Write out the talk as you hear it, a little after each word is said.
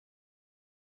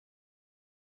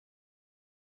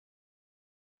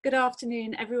Good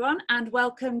afternoon, everyone, and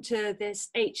welcome to this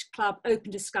H Club open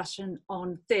discussion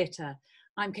on theatre.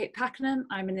 I'm Kate Pakenham.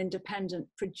 I'm an independent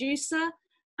producer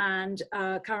and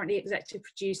currently executive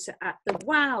producer at the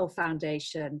WOW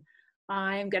Foundation.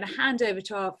 I'm going to hand over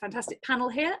to our fantastic panel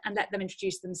here and let them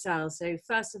introduce themselves. So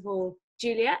first of all,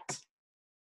 Juliet.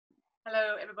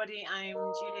 Hello, everybody. I'm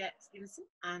Juliet Stevenson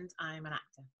and I'm an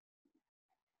actor.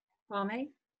 Kwame.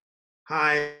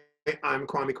 Hi. I'm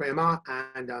Kwame Kwei-Armah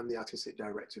and I'm the artistic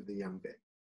director of the Young Vic.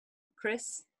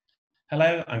 Chris.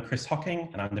 Hello, I'm Chris Hocking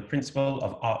and I'm the principal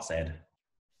of Arts Ed.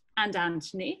 And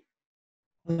Anthony.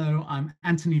 Hello, I'm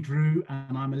Anthony Drewe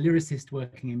and I'm a lyricist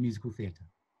working in musical theatre.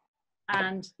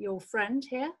 And your friend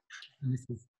here. And this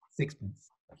is Sixpence.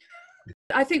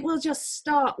 I think we'll just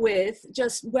start with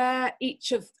just where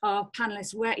each of our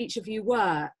panelists, where each of you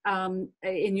were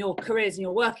in your careers, in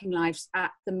your working lives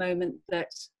at the moment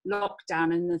that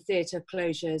lockdown and the theatre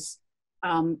closures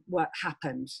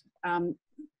happened.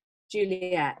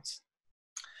 Juliet.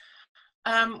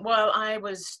 Well, I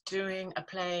was doing a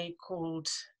play called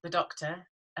The Doctor,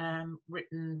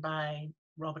 written by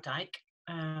Robert Icke,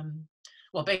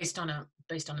 based on a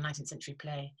 19th century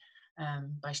play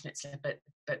by Schnitzler, but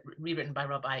rewritten by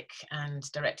Rob Icke and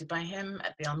directed by him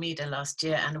at the Almeida last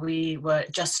year, and we were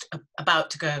just about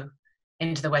to go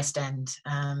into the West End.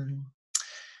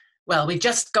 We've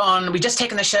just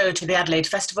taken the show to the Adelaide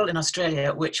Festival in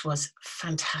Australia, which was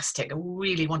fantastic, a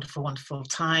really wonderful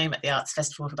time at the Arts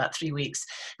Festival for about 3 weeks.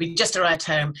 We just arrived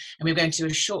home and we were going to do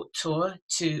a short tour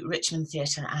to Richmond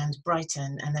Theatre and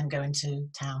Brighton, and then go into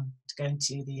town to go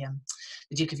into the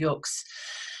Duke of York's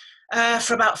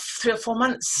for about 3 or 4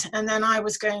 months, and then I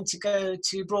was going to go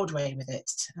to Broadway with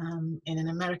it in an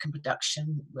American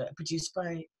production produced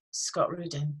by Scott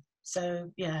Rudin. So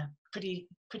yeah, pretty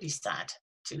sad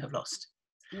to have lost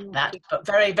that, but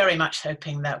very, very much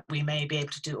hoping that we may be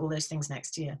able to do all those things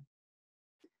next year.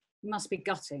 It must be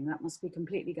gutting. That must be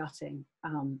completely gutting,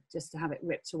 just to have it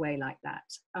ripped away like that.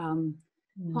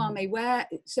 Kwame,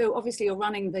 so obviously you're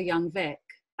running the Young Vic.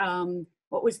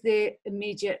 What was the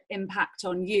immediate impact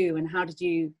on you and how did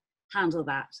you handle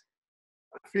that?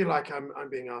 I feel like I'm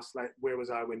being asked, like, where was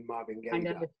I when Marvin Gaye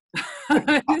died?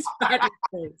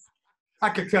 I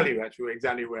can tell you actually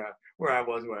exactly where I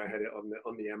was, where I had it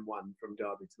on the M1 from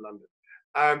Derby to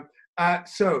London.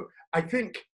 So I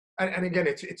think, and again,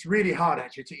 it's really hard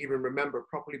actually to even remember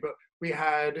properly, but we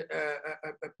had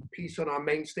a piece on our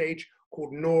main stage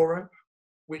called Nora,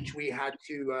 which we had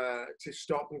to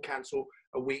stop and cancel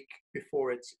a week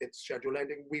before its scheduled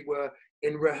ending. We were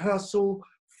in rehearsal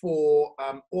for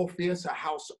Orpheus, a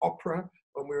house opera,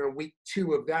 and we were in week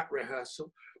 2 of that rehearsal.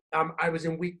 I was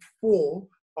in week 4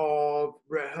 of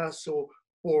rehearsal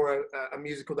for a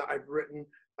musical that I've written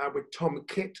with Tom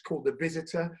Kitt called The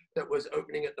Visitor, that was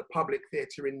opening at the Public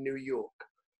Theatre in New York.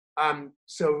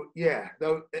 So yeah,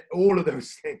 all of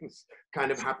those things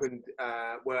kind of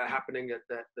were happening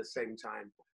at the same time.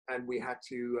 And we had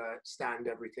to stand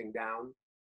everything down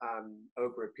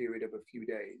over a period of a few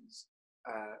days,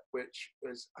 which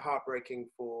was heartbreaking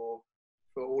for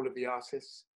all of the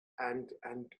artists and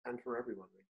for everyone.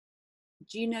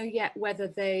 Do you know yet whether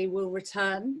they will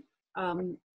return? I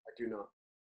do not.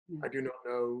 I do not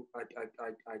know. I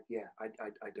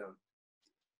don't.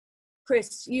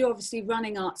 Chris, you obviously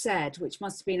running Arts Ed, which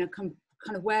must have been a kind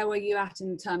of, where were you at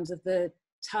in terms of the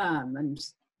term and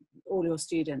all your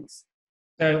students?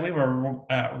 So we were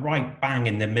right bang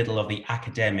in the middle of the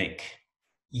academic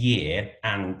year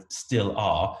and still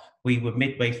are. We were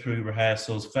midway through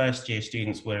rehearsals. First year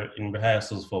students were in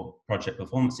rehearsals for project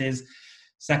performances.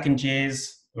 Second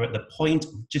years were at the point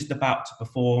of just about to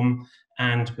perform,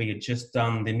 and we had just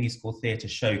done the musical theatre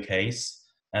showcase.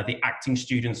 The acting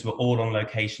students were all on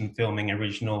location filming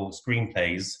original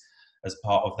screenplays as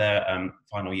part of their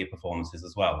final year performances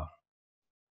as well.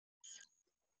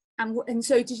 And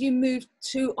so did you move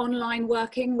to online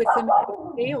working with them,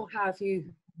 or how have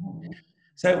you?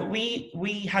 So we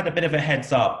had a bit of a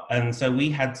heads up, and so we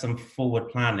had some forward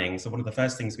planning. So one of the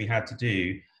first things we had to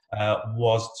do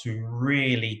was to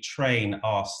really train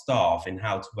our staff in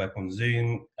how to work on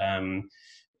Zoom,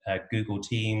 Google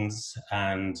Teams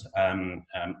and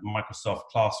Microsoft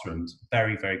Classrooms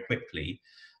very, very quickly.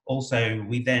 Also,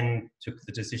 we then took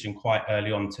the decision quite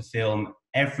early on to film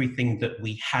everything that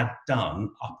we had done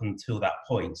up until that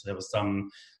point. So there was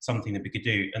something that we could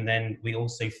do. And then we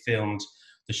also filmed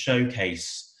the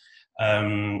showcase,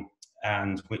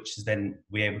 and which then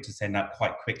we were able to send out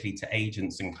quite quickly to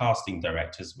agents and casting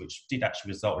directors, which did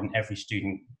actually result in every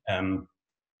student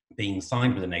being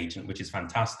signed with an agent, which is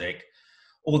fantastic.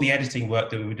 all the editing work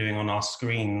that we were doing on our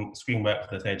screen work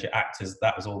for the third year actors,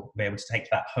 that was all be able to take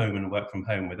that home and work from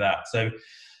home with that. So,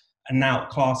 and now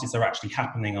classes are actually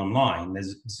happening online.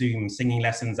 There's Zoom singing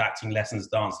lessons, acting lessons,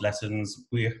 dance lessons.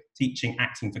 We're teaching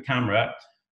acting for camera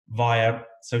via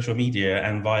social media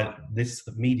and via this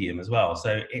medium as well.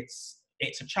 So it's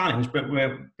a challenge, but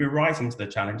we're rising to the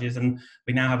challenges, and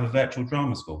we now have a virtual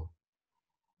drama school.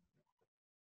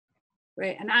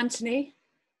 Great. And Anthony?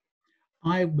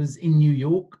 I was in New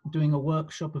York doing a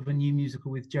workshop of a new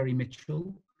musical with Jerry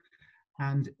Mitchell.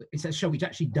 And it's a show which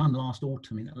actually done last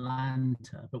autumn in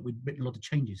Atlanta, but we'd written a lot of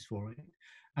changes for it.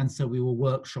 And so we were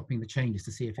workshopping the changes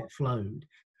to see if it flowed.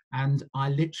 And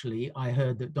I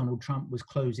heard that Donald Trump was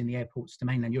closing the airports to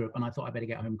mainland Europe, and I thought I better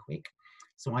get home quick.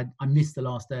 So I missed the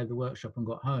last day of the workshop and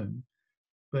got home.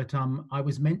 But I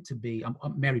was meant to be,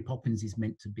 Mary Poppins is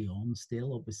meant to be on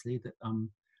still, obviously,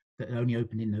 that only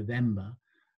opened in November.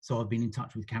 So I've been in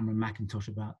touch with Cameron McIntosh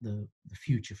about the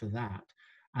future for that.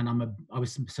 And I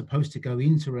was supposed to go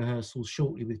into rehearsals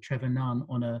shortly with Trevor Nunn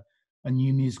on a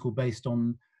new musical based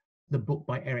on the book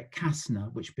by Eric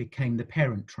Kastner, which became The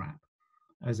Parent Trap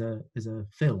as a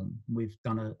film. We've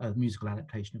done a musical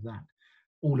adaptation of that,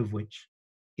 all of which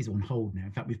is on hold now.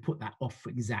 In fact, we've put that off for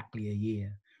exactly a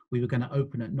year. We were going to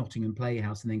open at Nottingham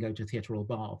Playhouse and then go to Theatre Royal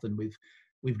Bath, and we've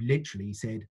literally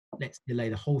said, let's delay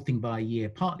the whole thing by a year,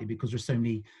 partly because there's so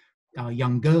many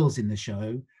young girls in the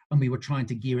show, and we were trying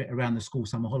to gear it around the school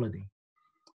summer holiday.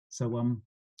 So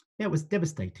yeah, it was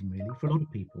devastating really for a lot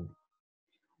of people.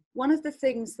 One of the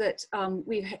things that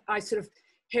I sort of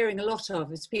hearing a lot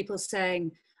of is people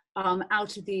saying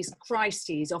out of these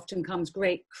crises often comes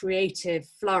great creative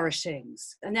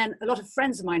flourishings. And then a lot of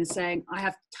friends of mine are saying, I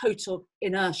have total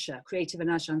inertia, creative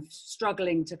inertia. I'm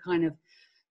struggling to kind of,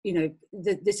 you know,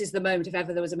 this is the moment. If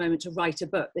ever there was a moment to write a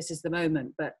book, this is the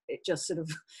moment. But it just sort of,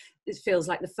 it feels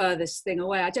like the furthest thing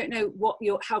away. I don't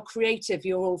know how creative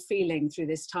you're all feeling through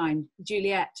this time.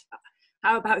 Juliet,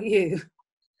 how about you?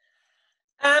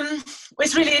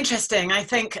 It's really interesting. I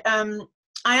think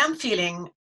I'm feeling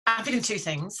two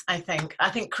things. I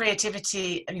think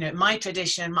creativity, you know, my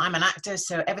tradition, I'm an actor,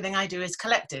 so everything I do is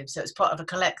collective. So it's part of a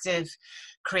collective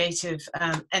creative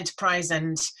enterprise,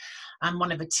 and I'm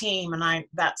one of a team, and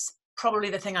that's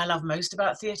probably the thing I love most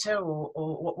about theatre, or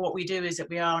what we do is that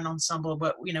we are an ensemble,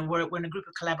 but you know, we're in a group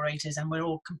of collaborators and we're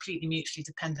all completely mutually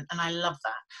dependent, and I love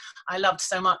that. I loved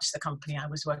so much the company I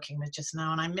was working with just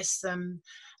now, and I miss them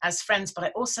as friends, but I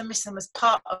also miss them as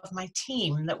part of my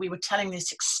team, that we were telling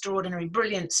this extraordinary,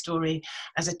 brilliant story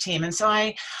as a team. And so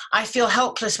I feel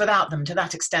helpless without them to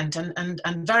that extent, and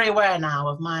very aware now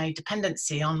of my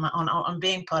dependency on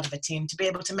being part of a team to be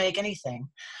able to make anything.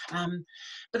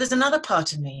 But there's another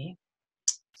part of me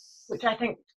which I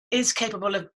think is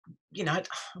capable of, you know,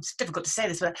 it's difficult to say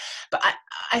this, but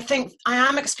I think I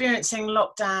am experiencing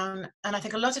lockdown, and I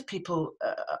think a lot of people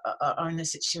are in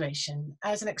this situation,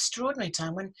 as an extraordinary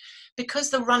time when, because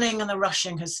the running and the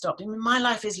rushing has stopped. I mean, my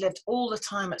life is lived all the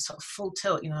time at sort of full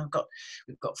tilt. You know,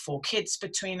 we've got 4 kids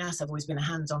between us. I've always been a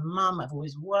hands-on mum. I've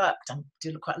always worked. I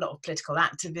do quite a lot of political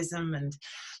activism and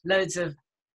loads of.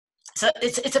 So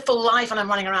it's a full life, and I'm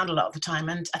running around a lot of the time.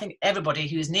 And I think everybody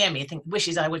who's near me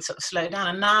wishes I would sort of slow down.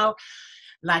 And now,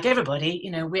 like everybody, you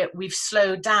know, we've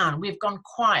slowed down. We've gone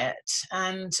quiet.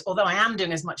 And although I am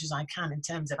doing as much as I can in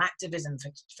terms of activism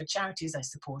for charities I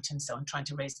support, and so I'm trying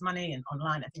to raise money and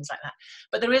online and things like that,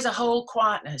 but there is a whole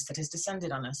quietness that has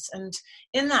descended on us. And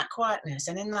in that quietness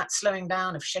and in that slowing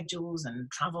down of schedules and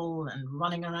travel and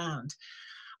running around,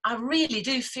 I really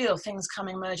do feel things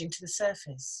emerging to the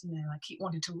surface. You know, I keep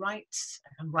wanting to write.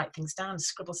 I can write things down,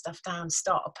 scribble stuff down,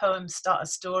 start a poem, start a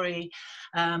story.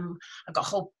 I've got a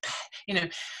whole, you know,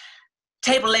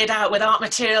 table laid out with art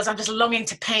materials. I'm just longing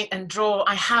to paint and draw.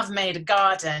 I have made a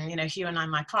garden. You know, Hugh and I,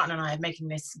 my partner and I, are making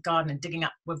this garden and digging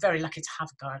up. We're very lucky to have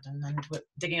a garden, and we're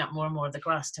digging up more and more of the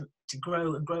grass to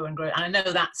grow and grow and grow. And I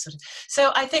know that sort of.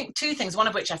 So I think 2 things. One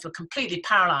of which I feel completely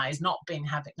paralysed, not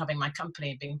having my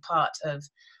company, being part of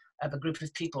a group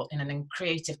of people in an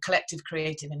collective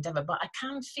creative endeavour. But I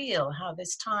can feel how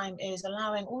this time is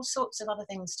allowing all sorts of other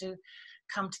things to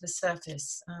come to the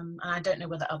surface. And I don't know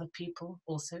whether other people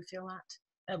also feel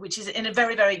that, which is in a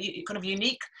very, very kind of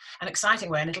unique and exciting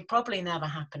way. And it'll probably never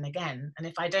happen again. And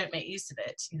if I don't make use of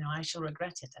it, you know, I shall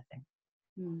regret it, I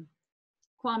think.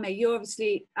 Kwame, you're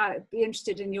obviously be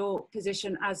interested in your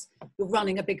position as you're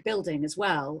running a big building as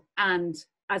well, and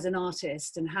as an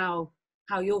artist, and how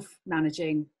you're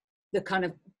managing the kind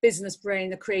of business brain,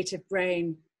 the creative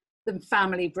brain, the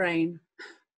family brain.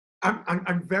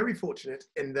 I'm very fortunate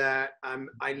in that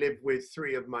I live with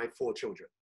 3 of my 4 children,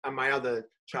 and my other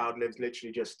child lives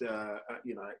literally just,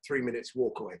 you know, 3 minutes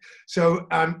walk away. So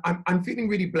I'm feeling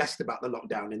really blessed about the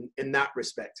lockdown in that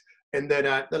respect. And then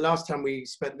the last time we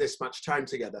spent this much time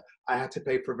together, I had to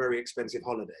pay for a very expensive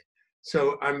holiday.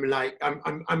 So I'm like,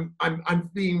 I'm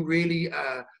being really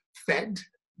fed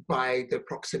by the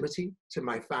proximity to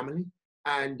my family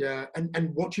and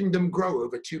watching them grow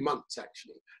over 2 months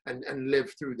actually and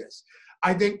live through this.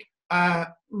 I think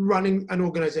running an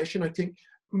organization, I think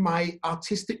my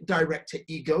artistic director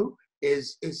ego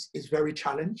is very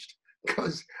challenged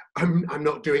because I'm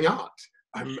not doing art.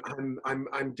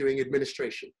 I'm doing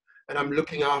administration. And I'm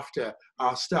looking after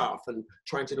our staff and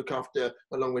trying to look after,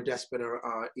 along with Despina,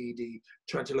 our ED,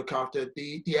 trying to look after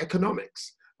the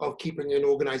economics of keeping an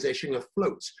organization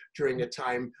afloat during a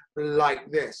time like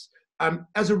this.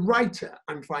 As a writer,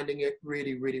 I'm finding it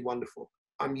really, really wonderful.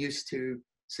 I'm used to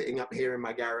sitting up here in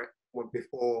my garret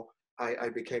before I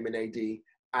became an AD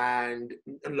and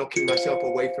locking myself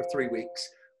away for 3 weeks,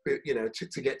 you know,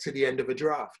 to get to the end of a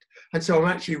draft. And so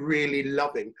I'm actually really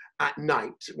loving at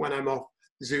night when I'm off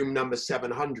Zoom number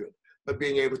 700, but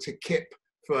being able to kip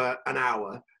for an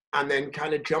hour and then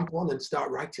kind of jump on and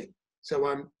start writing. So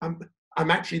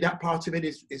I'm actually, that part of it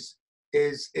is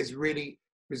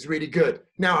really good.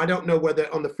 Now I don't know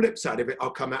whether on the flip side of it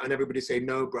I'll come out and everybody say,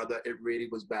 no brother, it really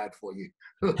was bad for you.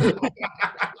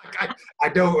 I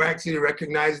don't actually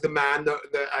recognize the man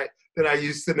that I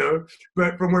used to know,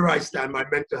 but from where I stand, my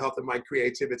mental health and my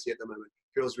creativity at the moment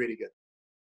feels really good.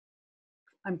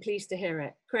 I'm pleased to hear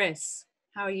it. Chris,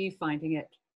 how are you finding it?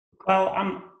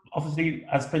 Well, obviously,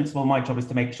 as principal, my job is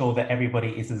to make sure that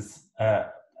everybody is as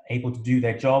able to do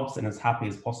their jobs and as happy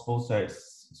as possible. So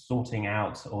it's sorting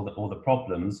out all the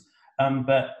problems.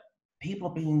 But people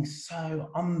are being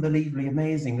so unbelievably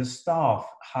amazing. The staff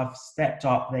have stepped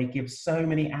up. They give so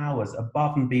many hours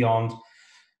above and beyond.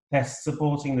 They're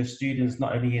supporting the students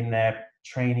not only in their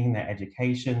training, their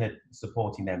education, they're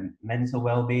supporting their mental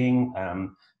well-being,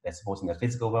 they're supporting their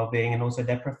physical well-being, and also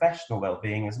their professional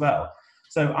well-being as well.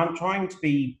 So I'm trying to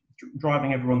be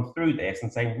driving everyone through this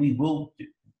and saying,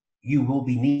 you will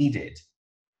be needed.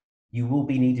 You will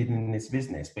be needed in this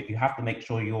business, but you have to make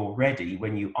sure you're ready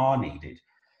when you are needed.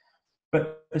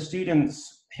 But the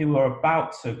students who are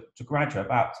about to graduate,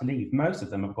 about to leave, most of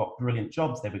them have got brilliant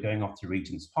jobs. They were going off to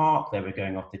Regent's Park, they were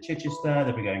going off to Chichester,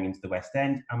 they were going into the West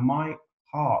End, and my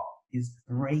heart is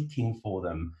breaking for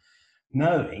them,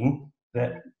 knowing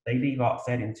that they leave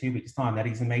ArtsEd in 2 weeks' time, they're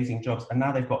these amazing jobs, and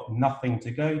now they've got nothing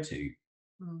to go to.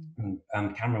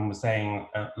 And Cameron was saying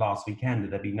last weekend that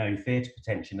there'd be no theatre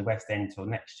potential in the West End till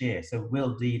next year. So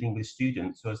we're dealing with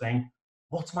students who are saying,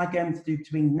 what am I going to do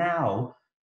between now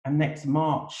and next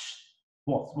March?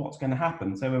 What's going to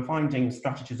happen? So we're finding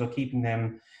strategies of keeping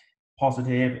them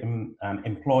positive,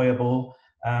 employable,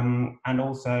 and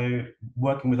also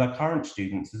working with our current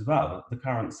students as well. The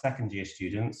current second year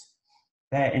students,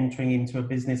 they're entering into a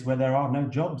business where there are no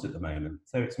jobs at the moment.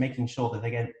 So it's making sure that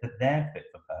they're fit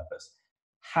for purpose.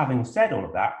 Having said all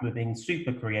of that, we're being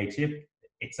super creative.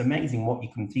 It's amazing what you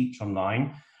can teach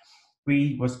online.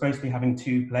 We were supposed to be having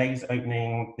 2 plays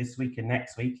opening this week and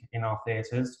next week in our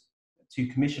theatres, 2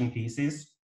 commission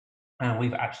pieces, and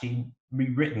we've actually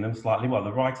rewritten them slightly. Well,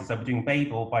 the writers, so we're doing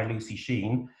Babel by Lucy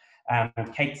Sheen, and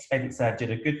Kate Spencer did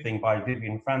A Good Thing by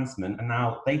Vivian Fransman, and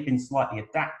now they've been slightly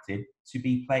adapted to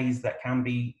be plays that can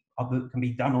be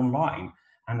done online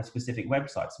and a specific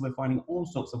website. So we're finding all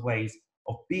sorts of ways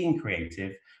of being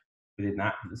creative within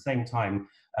that. At the same time,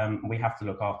 we have to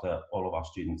look after all of our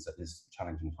students at this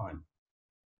challenging time.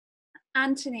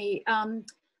 Anthony,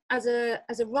 as a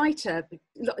writer,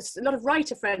 a lot of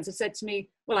writer friends have said to me,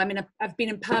 well, I've been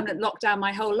in permanent lockdown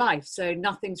my whole life, so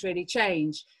nothing's really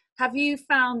changed. Have you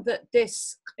found that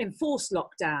this enforced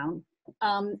lockdown,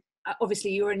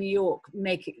 obviously you were in New York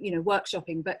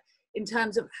workshopping, but in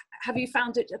terms of, have you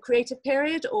found it a creative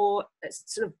period or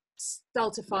sort of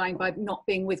stultifying by not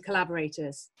being with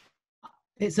collaborators?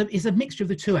 It's a mixture of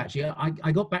the two, actually.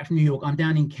 I got back from New York. I'm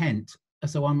down in Kent,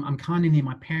 so I'm kind of near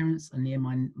my parents and near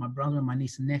my brother and my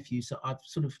niece and nephew. So I've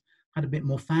sort of had a bit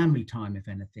more family time, if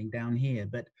anything, down here.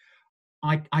 But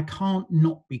I can't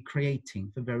not be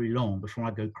creating for very long before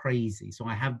I go crazy. So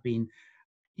I have been,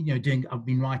 I've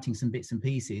been writing some bits and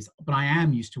pieces, but I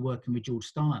am used to working with George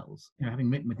Stiles.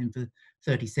 Having written with him for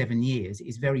 37 years,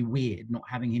 it's very weird not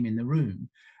having him in the room.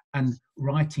 And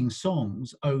writing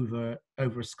songs over a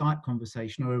Skype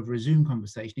conversation or over a Zoom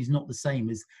conversation is not the same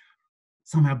as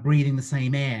somehow breathing the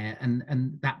same air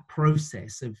and that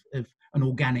process of an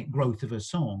organic growth of a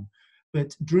song.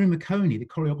 But Drew McConey, the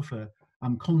choreographer,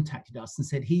 contacted us and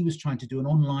said he was trying to do an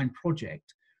online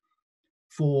project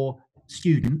for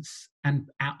students and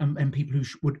people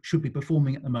who should be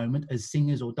performing at the moment as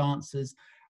singers or dancers.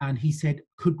 And he said,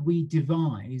 could we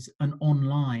devise an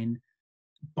online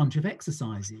bunch of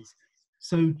exercises?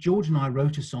 So George and I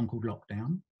wrote a song called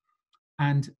Lockdown,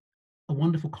 and a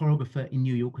wonderful choreographer in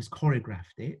New York has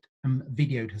choreographed it and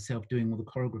videoed herself doing all the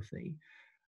choreography.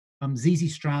 Zizi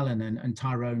Strallen and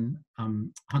Tyrone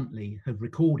Huntley have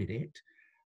recorded it,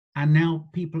 and now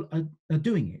people are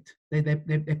doing it.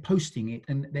 They're posting it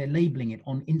and they're labeling it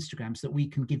on Instagram so that we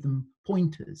can give them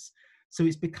pointers. So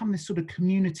it's become this sort of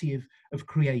community of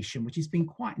creation, which has been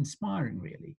quite inspiring,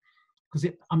 really,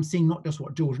 because I'm seeing not just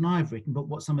what George and I have written, but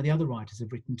what some of the other writers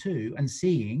have written too, and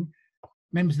seeing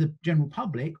members of the general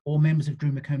public or members of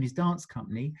Drew McConey's dance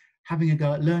company having a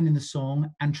go at learning the song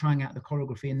and trying out the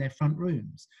choreography in their front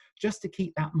rooms, just to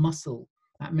keep that muscle,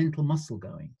 that mental muscle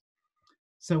going.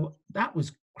 So that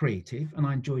was creative, and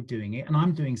I enjoyed doing it. And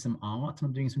I'm doing some art, and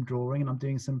I'm doing some drawing,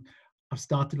 and I've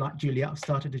started, like Juliet, I've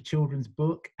started a children's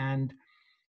book and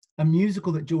a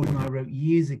musical that George and I wrote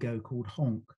years ago called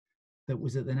Honk, that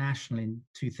was at the National in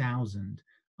 2000.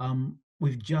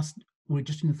 We're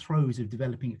just in the throes of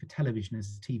developing it for television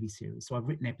as a TV series. So I've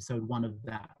written episode 1 of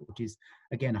that, which is,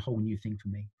 again, a whole new thing for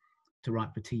me. To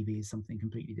write for TV is something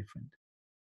completely different.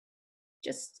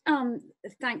 Just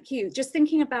thank you. Just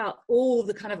thinking about all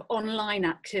the kind of online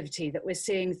activity that we're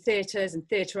seeing theatres and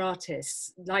theatre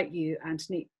artists like you,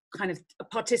 Anthony, kind of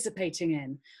participating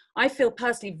in. I feel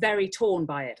personally very torn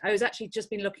by it. I was actually just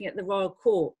been looking at the Royal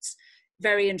Courts,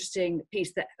 very interesting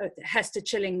piece that Hester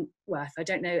Chillingworth, I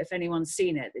don't know if anyone's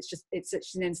seen it,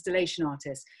 it's an installation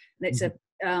artist, and it's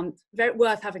very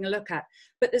worth having a look at.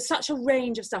 But there's such a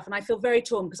range of stuff, and I feel very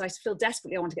torn because I feel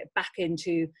desperately I want to get back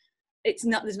into,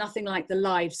 there's nothing like the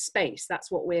live space. That's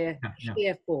what we're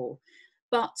here for.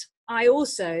 But I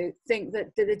also think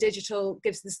that the digital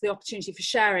gives us the opportunity for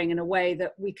sharing in a way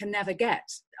that we can never get.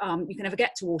 You can never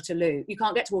get to Waterloo. You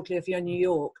can't get to Waterloo if you're in New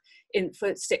York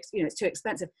for 6, it's too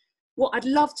expensive. What I'd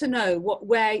love to know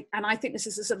and I think this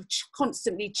is a sort of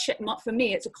constantly, for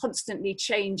me, it's a constantly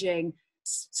changing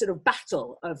sort of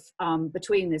battle of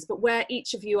between this, but where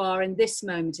each of you are in this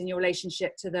moment in your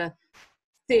relationship to the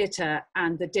theatre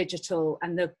and the digital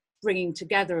and the bringing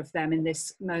together of them in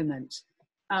this moment.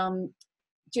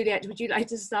 Juliet, would you like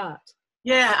to start?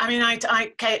 Yeah, I mean,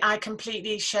 Kate, I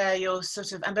completely share your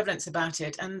sort of ambivalence about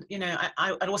it. And,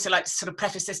 I'd also like to sort of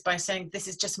preface this by saying this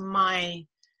is just my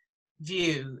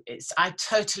view. I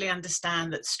totally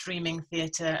understand that streaming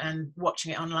theatre and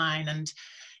watching it online and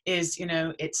is,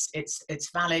 it's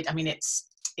valid. I mean,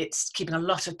 it's keeping a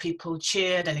lot of people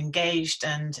cheered and engaged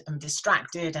and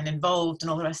distracted and involved and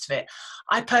all the rest of it.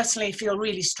 I personally feel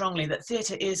really strongly that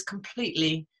theatre is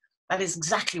that is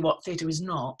exactly what theatre is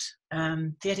not.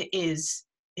 Theatre is,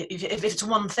 if it's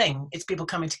one thing, it's people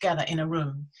coming together in a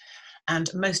room. And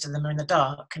most of them are in the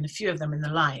dark and a few of them in the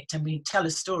light. And we tell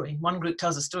a story. One group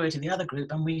tells a story to the other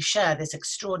group, and we share this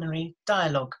extraordinary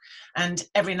dialogue. And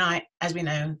every night, as we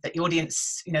know, the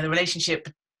audience, the relationship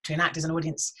between actors and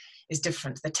audience is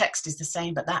different. The text is the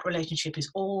same, but that relationship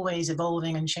is always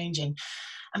evolving and changing.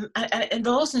 And it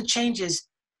evolves and changes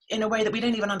in a way that we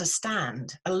don't even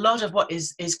understand. A lot of what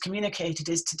is communicated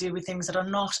is to do with things that are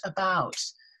not about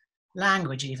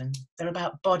language even. They're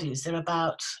about bodies, they're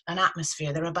about an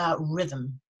atmosphere, they're about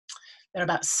rhythm, they're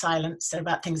about silence, they're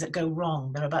about things that go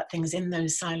wrong, they're about things in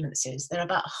those silences, they're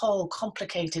about a whole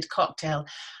complicated cocktail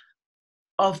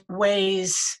of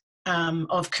ways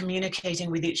of communicating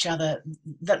with each other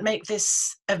that make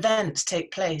this event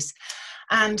take place,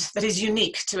 and that is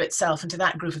unique to itself and to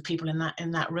that group of people in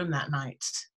that room that night.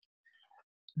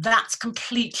 That's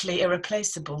completely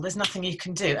irreplaceable. There's nothing you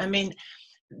can do. I mean,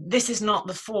 this is not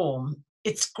the form.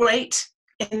 It's great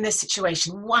in this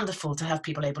situation, wonderful to have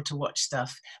people able to watch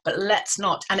stuff, but let's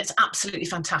not, and it's absolutely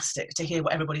fantastic to hear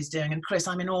what everybody's doing. And Chris,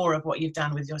 I'm in awe of what you've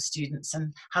done with your students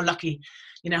and how lucky,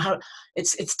 how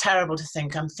it's terrible to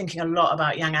think. I'm thinking a lot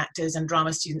about young actors and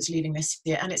drama students leaving this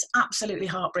year, and it's absolutely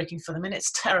heartbreaking for them and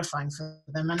it's terrifying for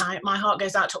them. And my heart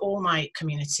goes out to all my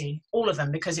community, all of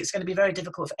them, because it's going to be very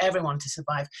difficult for everyone to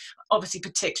survive, obviously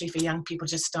particularly for young people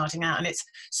just starting out. And it's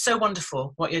so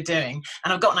wonderful what you're doing.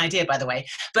 And I've got an idea, by the way,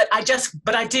 but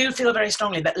I do feel very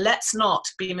strongly that let's not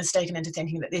be mistaken into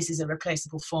thinking that this is a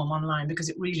replaceable form online, because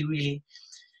it really, really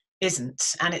isn't.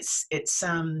 And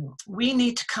we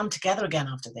need to come together again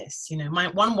after this. My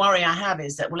one worry I have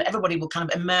is that everybody will kind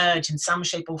of emerge in some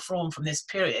shape or form from this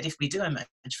period, if we do emerge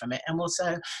from it, and we'll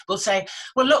say,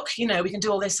 well, look, we can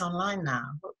do all this online now.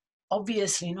 But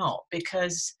obviously not,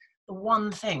 because the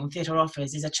one thing theatre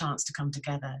offers is a chance to come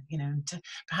together, to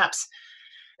perhaps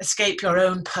escape your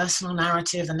own personal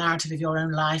narrative, the narrative of your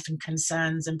own life and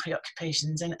concerns and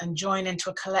preoccupations, and join into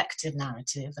a collective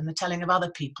narrative and the telling of other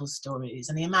people's stories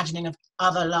and the imagining of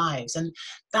other lives. And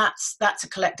that's a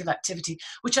collective activity,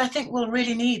 which I think we'll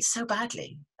really need so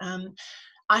badly.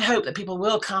 I hope that people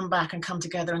will come back and come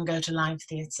together and go to live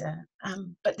theatre,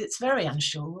 but it's very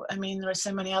unsure. I mean, there are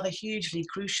so many other hugely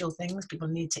crucial things. People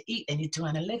need to eat, they need to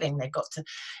earn a living, they've got to,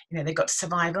 they've got to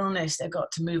survive illness, they've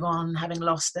got to move on having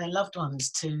lost their loved ones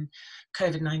to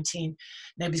COVID-19.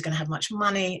 Nobody's going to have much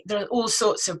money. There are all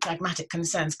sorts of pragmatic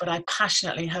concerns, but I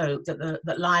passionately hope that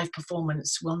that live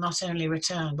performance will not only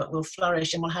return, but will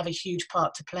flourish and will have a huge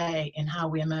part to play in how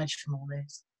we emerge from all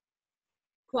this.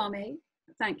 Kwame,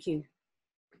 thank you.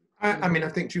 I mean, I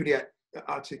think Juliet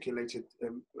articulated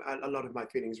a lot of my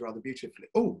feelings rather beautifully.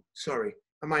 Oh, sorry.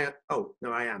 Am I? Oh,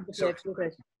 no, I am. Sorry.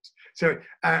 Sorry.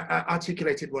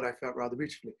 Articulated what I felt rather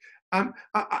beautifully.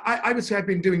 I would say I've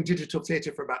been doing digital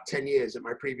theatre for about 10 years at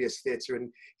my previous theatre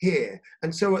and here.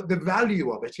 And so the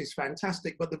value of it is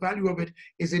fantastic, but the value of it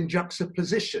is in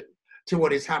juxtaposition to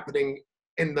what is happening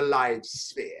in the live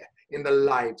sphere, in the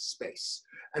live space.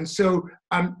 And so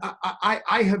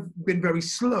I have been very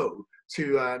slow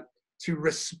to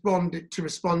respond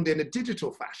in a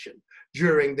digital fashion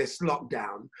during this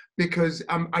lockdown, because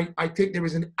I think there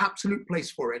is an absolute place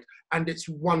for it and it's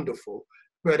wonderful.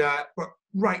 But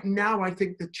right now, I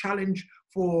think the challenge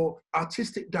for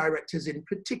artistic directors in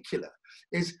particular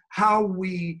is how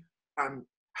we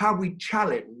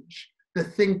challenge the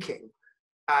thinking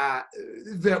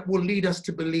that will lead us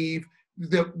to believe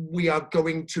that we are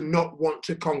going to not want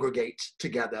to congregate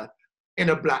together in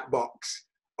a black box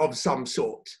of some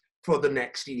sort for the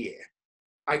next year.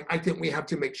 I think we have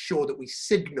to make sure that we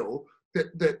signal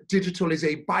that digital is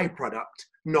a byproduct,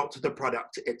 not the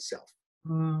product itself.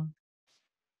 Mm.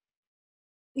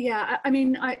 Yeah, I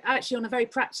mean, actually on a very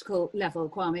practical level,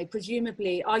 Kwame,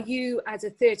 presumably, are you as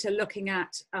a theatre looking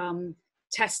at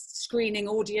test screening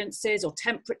audiences or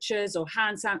temperatures or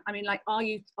hand sound? I mean, like, are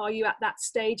you at that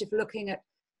stage of looking at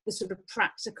the sort of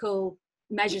practical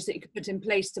measures that you could put in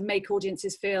place to make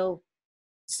audiences feel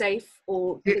safe?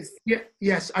 Or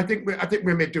yes, I think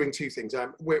we're doing two things.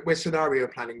 We're scenario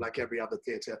planning like every other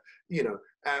theatre,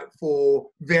 for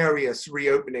various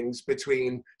reopenings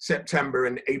between September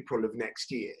and April of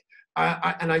next year.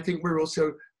 And I think we're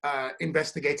also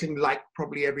investigating, like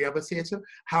probably every other theatre,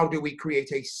 how do we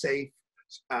create a safe,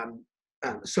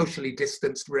 socially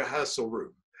distanced rehearsal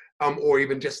room, or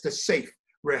even just a safe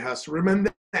rehearsal room,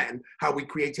 and then how we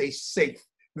create a safe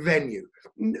venue.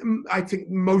 I think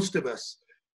most of us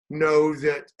know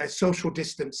that a social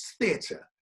distance theatre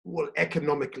will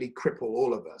economically cripple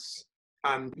all of us.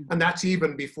 And that's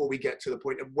even before we get to the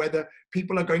point of whether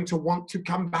people are going to want to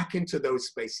come back into those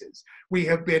spaces. We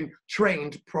have been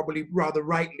trained, probably rather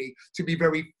rightly, to be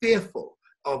very fearful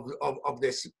of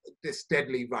this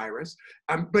deadly virus.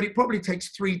 But it probably takes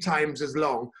 3 times as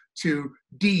long to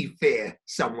de-fear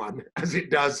someone as it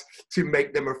does to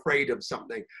make them afraid of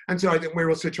something. And so I think we're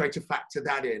also trying to factor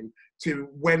that in to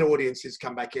when audiences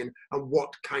come back in and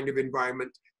what kind of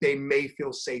environment they may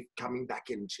feel safe coming back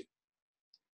into.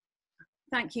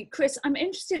 Thank you, Chris. I'm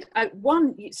interested.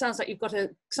 One, it sounds like you've got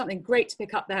something great to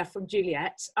pick up there from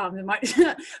Juliet.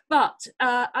 But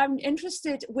I'm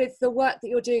interested with the work that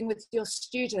you're doing with your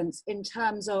students in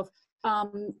terms of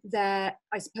their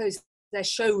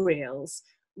show reels,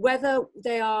 whether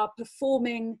they are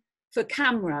performing for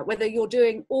camera, whether you're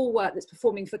doing all work that's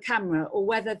performing for camera, or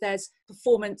whether there's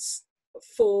performance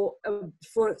for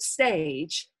a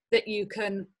stage that you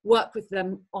can work with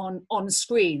them on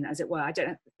screen, as it were. I don't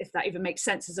know if that even makes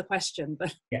sense as a question,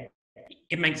 but yeah,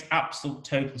 it makes absolute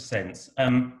total sense.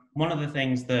 One of the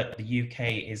things that the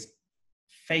UK is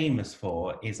famous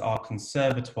for is our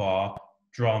conservatoire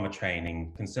drama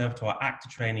training, conservatoire actor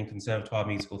training, conservatoire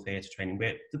musical theatre training.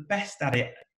 We're the best at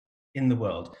it in the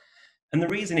world. And the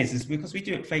reason is because we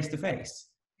do it face to face.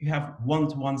 You have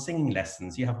one-to-one singing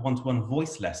lessons, you have one-to-one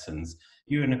voice lessons.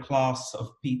 You're in a class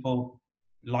of people,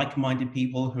 like-minded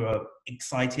people who are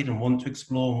excited and want to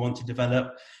explore and want to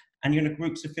develop, and you're in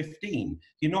groups of 15.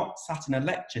 You're not sat in a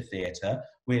lecture theatre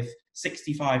with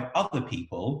 65 other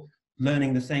people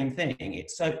learning the same thing.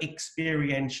 It's so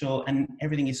experiential and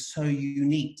everything is so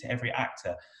unique to every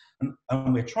actor.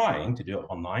 And we're trying to do it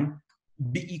online,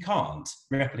 but you can't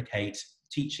replicate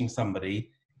teaching somebody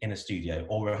in a studio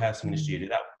or rehearsing in a studio.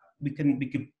 That we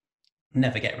could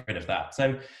never get rid of that.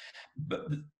 So,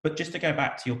 but just to go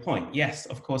back to your point, yes,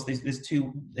 of course, there's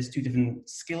two different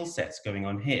skill sets going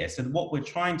on here. So what we're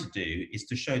trying to do is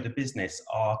to show the business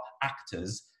our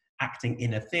actors acting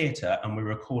in a theatre, and we're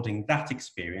recording that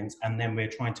experience, and then we're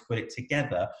trying to put it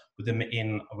together with them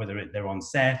in, whether they're on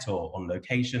set or on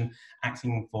location,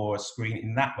 acting for a screen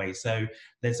in that way. So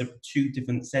there's two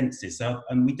different senses. So,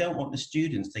 and we don't want the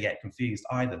students to get confused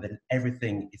either, that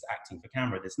everything is acting for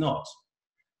camera. There's not.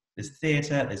 There's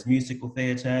theatre, there's musical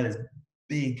theatre, there's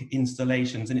big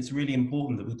installations, and it's really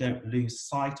important that we don't lose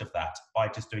sight of that by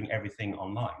just doing everything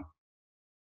online.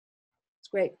 It's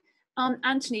great.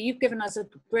 Anthony, you've given us a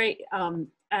great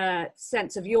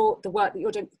sense of the work that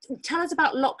you're doing. Tell us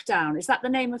about Lockdown. Is that the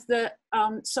name of the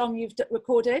song you've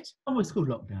recorded? Oh, it's called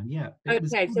Lockdown, yeah.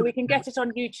 Okay, so we can get it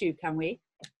on YouTube, can we?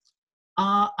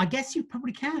 I guess you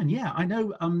probably can, yeah. I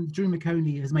know Drew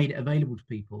McConey has made it available to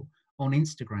people on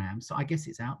Instagram, so I guess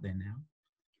it's out there now.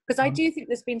 Because I do think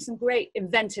there's been some great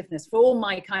inventiveness for all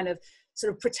my kind of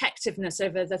sort of protectiveness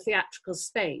over the theatrical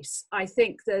space. I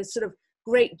think there's sort of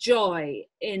great joy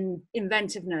in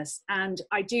inventiveness, and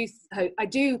I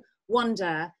do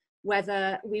wonder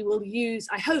whether we will use,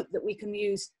 I hope that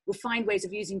we'll find ways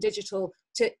of using digital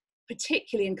to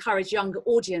particularly encourage younger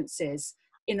audiences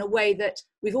in a way that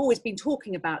we've always been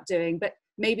talking about doing, but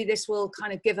maybe this will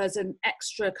kind of give us an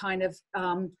extra kind of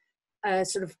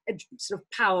sort of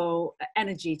power or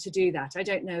energy to do that. I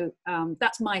don't know.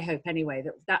 That's my hope anyway.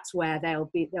 That's where there'll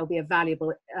be a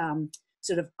valuable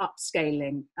sort of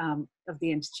upscaling of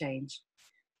the interchange.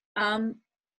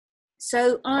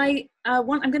 So I'm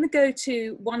going to go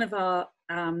to one of our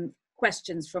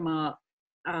questions from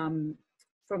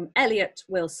Elliot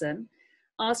Wilson,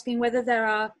 asking whether there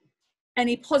are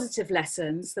any positive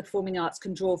lessons the performing arts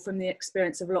can draw from the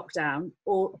experience of lockdown,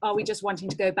 or are we just wanting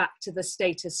to go back to the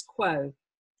status quo?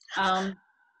 Back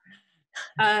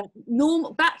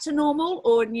to normal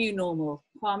or new normal?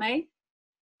 Kwame?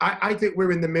 I think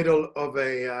we're in the middle of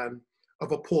a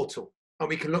portal, and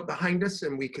we can look behind us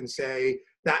and we can say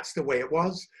that's the way it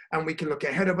was, and we can look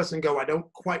ahead of us and go, I don't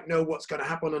quite know what's going to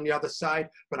happen on the other side,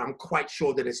 but I'm quite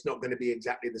sure that it's not going to be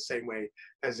exactly the same way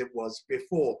as it was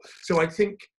before. So I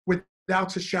think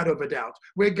without a shadow of a doubt,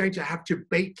 we're going to have to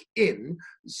bake in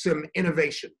some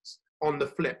innovations on the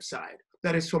flip side.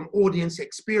 That is from audience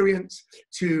experience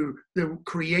to the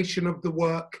creation of the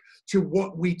work to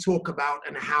what we talk about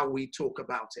and how we talk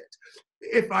about it.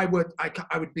 If I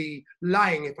would be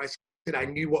lying if I said I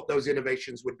knew what those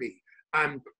innovations would be.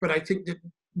 But I think that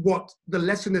what the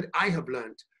lesson that I have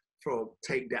learned from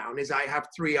Takedown is I have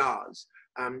 3 R's,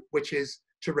 which is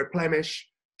to replenish,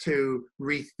 to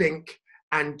rethink,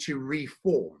 and to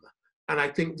reform. And I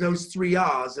think those 3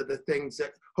 R's are the things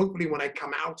that hopefully when I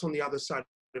come out on the other side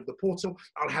of the portal,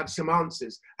 I'll have some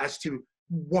answers as to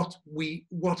what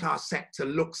our sector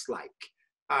looks like.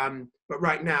 But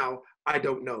right now, I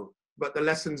don't know. But the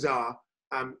lessons are,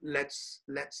 let's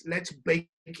bake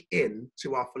in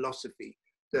to our philosophy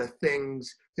the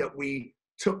things that we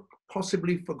took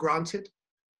possibly for granted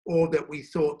or that we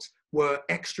thought were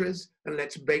extras, and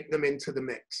let's bake them into the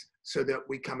mix so that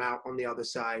we come out on the other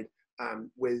side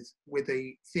with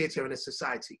a theatre and a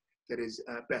society that is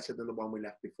better than the one we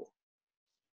left before.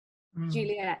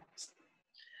 Juliet.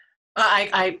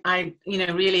 I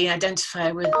really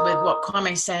identify with what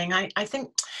Kwame's saying. I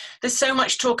think there's so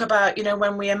much talk about,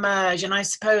 when we emerge, and I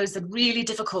suppose the really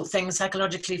difficult thing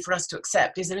psychologically for us to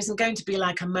accept is there isn't going to be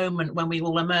like a moment when we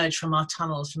will emerge from our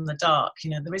tunnels, from the dark.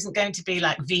 There isn't going to be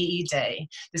like VE Day.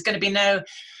 There's going to be no,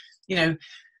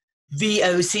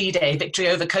 VOC Day, Victory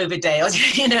Over COVID Day, or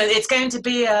it's going to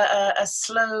be a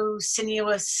slow,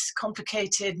 sinuous,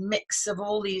 complicated mix of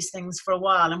all these things for a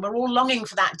while, and we're all longing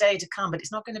for that day to come, but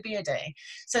it's not going to be a day.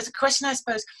 So it's a question, I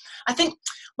suppose. I think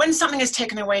when something is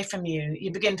taken away from you, you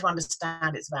begin to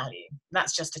understand its value.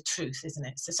 That's just a truth, isn't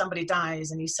it? So somebody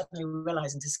dies and you suddenly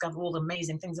realize and discover all the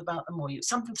amazing things about them, or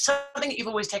something that you've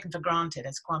always taken for granted,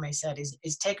 as Kwame said,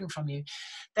 is taken from you.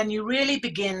 Then you really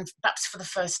begin, perhaps for the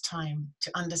first time, to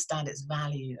understand its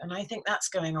value. And I think that's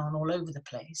going on all over the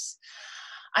place.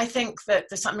 I think that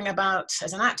there's something about,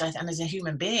 as an actor and as a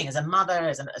human being, as a mother,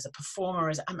 as a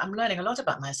performer, I'm learning a lot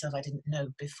about myself I didn't know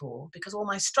before, because all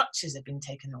my structures have been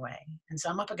taken away. And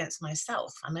so I'm up against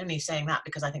myself. I'm only saying that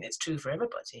because I think it's true for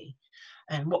everybody.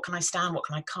 And what can I stand, what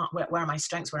can I can't, where are my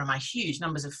strengths, where are my huge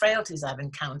numbers of frailties I've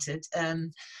encountered.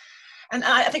 And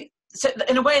I think, so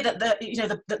in a way that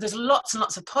there's lots and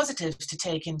lots of positives to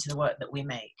take into the work that we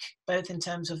make, both in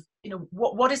terms of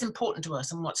what is important to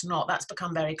us and what's not. That's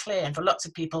become very clear. And for lots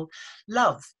of people,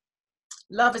 love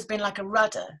has been like a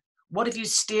rudder. What have you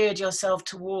steered yourself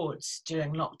towards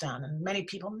during lockdown? And many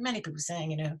people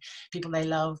saying, you know, people they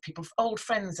love, people, old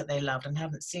friends that they loved and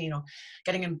haven't seen, or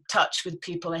getting in touch with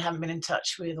people they haven't been in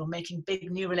touch with, or making big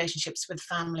new relationships with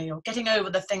family, or getting over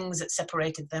the things that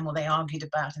separated them or they argued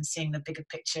about, and seeing the bigger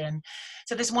picture. And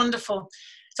so this wonderful,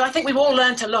 so I think we've all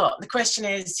learned a lot. The question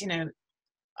is, you know,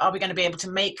 are we going to be able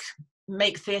to make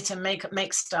theatre,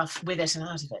 make stuff with it and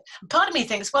out of it? And part of me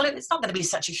thinks, well, it's not going to be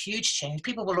such a huge change.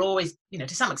 People will always, you know,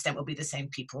 to some extent will be the same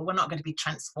people. We're not going to be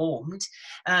transformed.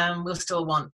 We'll still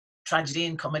want tragedy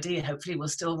and comedy. Hopefully we'll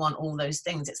still want all those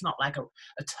things. It's not like a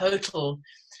total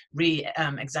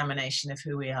re-examination of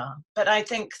who we are. But I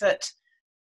think that,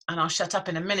 and I'll shut up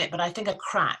in a minute, but I think a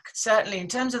crack, certainly in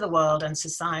terms of the world and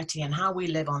society and how we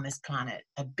live on this planet,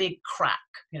 a big crack.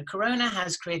 You know, Corona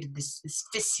has created this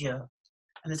fissure,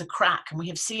 and there's a crack, and we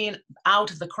have seen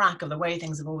out of the crack of the way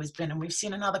things have always been, and we've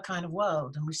seen another kind of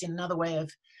world, and we've seen another way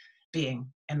of being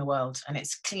in the world, and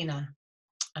it's cleaner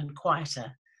and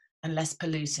quieter and less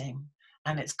polluting,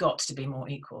 and it's got to be more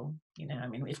equal. You know, I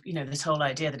mean, if, you know, this whole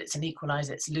idea that it's an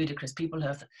equalizer, it's ludicrous. People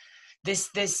have,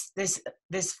 this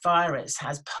virus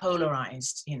has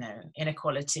polarized, you know,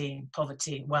 inequality,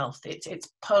 poverty, wealth. It's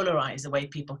polarized the way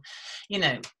people, you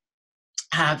know,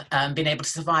 have been able to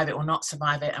survive it or not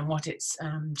survive it, and what it's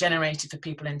generated for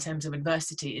people in terms of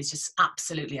adversity is just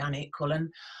absolutely unequal. And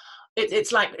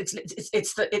it's like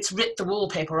it's ripped the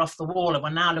wallpaper off the wall, and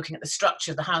we're now looking at the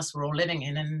structure of the house we're all living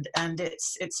in, and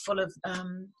it's full of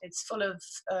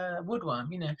woodworm,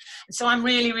 you know. And so I'm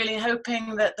really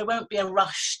hoping that there won't be a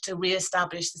rush to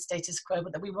re-establish the status quo,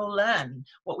 but that we will learn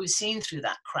what we've seen through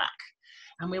that crack.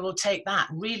 And we will take that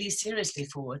really seriously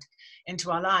forward into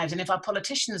our lives. And if our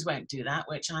politicians won't do that,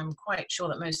 which I'm quite sure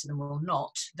that most of them will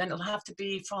not, then it'll have to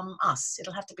be from us.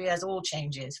 It'll have to be, as all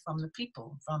changes, from the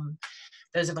people, from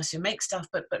those of us who make stuff,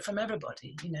 but from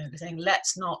everybody, you know, saying,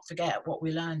 let's not forget what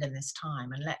we learned in this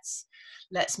time, and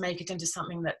let's make it into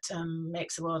something that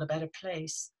makes the world a better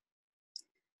place.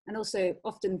 And also,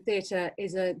 often theatre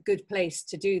is a good place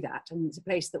to do that, and it's a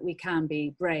place that we can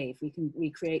be brave. We can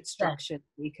recreate structure.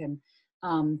 Yeah.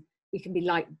 We can be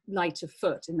light of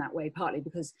foot in that way, partly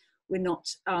because we're not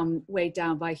weighed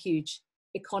down by huge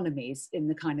economies in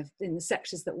the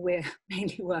sectors that we're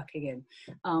mainly working in,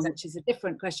 which is a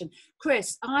different question.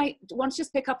 Chris, I want to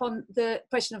just pick up on the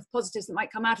question of positives that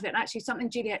might come out of it, and actually something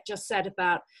Juliet just said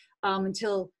about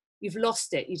until you've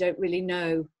lost it, you don't really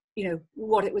know, you know,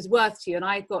 what it was worth to you. And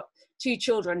I've got two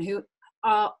children who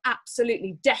are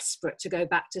absolutely desperate to go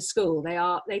back to school.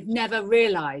 They've never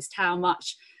realised how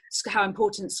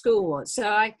important school was. So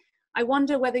I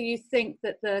wonder whether you think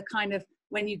that the kind of,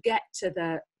 when you get to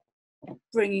the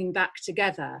bringing back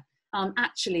together,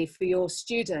 actually for your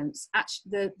students,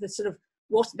 actually the sort of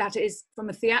what that is from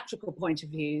a theatrical point of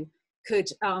view could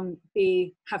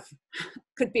be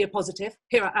a positive.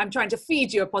 Here, I'm trying to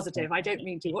feed you a positive. I don't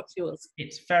mean to. What's yours?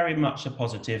 It's very much a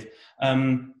positive.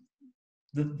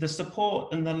 The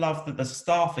support and the love that the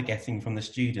staff are getting from the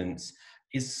students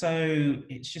is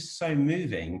it's just so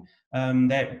moving.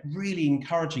 They're really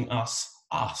encouraging us,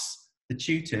 the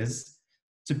tutors,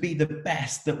 to be the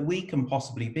best that we can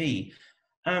possibly be.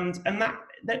 And that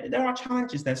there are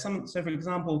challenges there. So for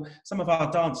example, some of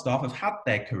our dance staff have had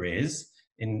their careers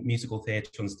in musical theatre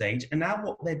on stage, and now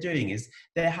what they're doing is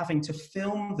they're having to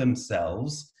film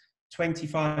themselves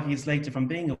 25 years later from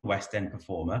being a West End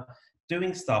performer,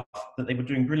 doing stuff that they were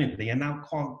doing brilliantly and now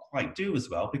can't quite do as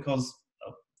well because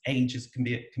age can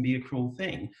be a cruel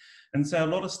thing. And so a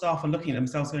lot of staff are looking at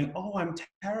themselves going, oh, I'm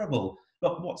terrible.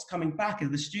 But what's coming back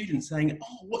is the students saying,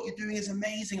 oh, what you're doing is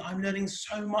amazing. I'm learning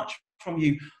so much from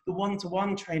you. The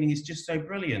one-to-one training is just so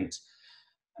brilliant.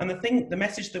 And the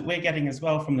message that we're getting as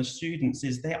well from the students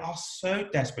is they are so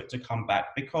desperate to come back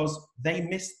because they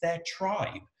miss their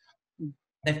tribe.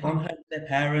 They've gone home to their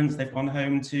parents, they've gone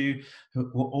home to,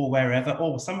 or wherever,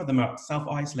 or some of them are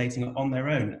self-isolating on their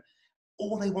own.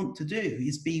 All they want to do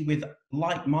is be with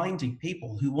like-minded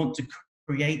people who want to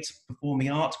create performing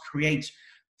art, create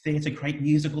theatre, create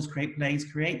musicals, create plays,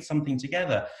 create something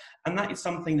together. And that is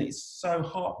something that is so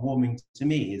heartwarming to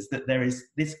me, is that there is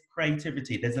this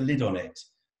creativity, there's a lid on it.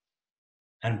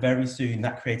 And very soon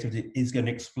that creativity is going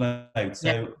to explode.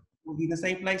 So we'll be in the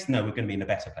same place? No, we're going to be in a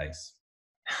better place.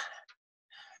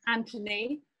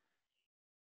 Anthony,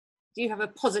 do you have a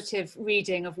positive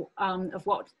reading of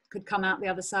what could come out the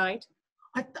other side?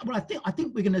 I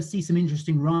think we're going to see some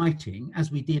interesting writing,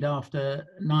 as we did after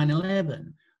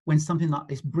 9/11, when something like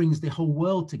this brings the whole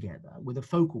world together with a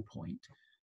focal point.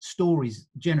 Stories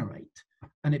generate,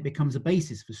 and it becomes a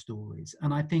basis for stories.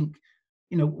 And I think,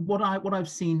 you know, what I've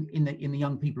seen in the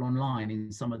young people online,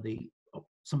 in some of the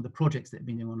some of the projects that have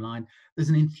been doing online, there's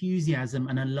an enthusiasm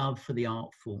and a love for the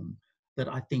art form that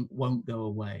I think won't go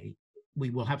away. We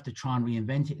will have to try and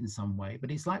reinvent it in some way.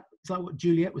 But it's like what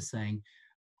Juliet was saying.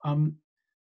 It's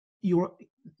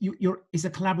a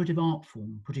collaborative art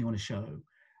form, putting on a show,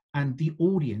 and the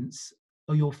audience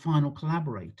are your final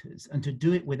collaborators. And to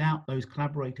do it without those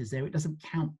collaborators there, it doesn't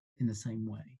count in the same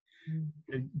way.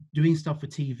 Doing stuff for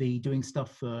TV, doing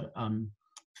stuff for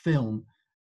film,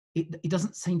 it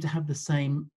doesn't seem to have the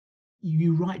same.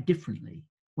 You write differently.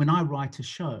 When I write a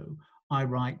show, I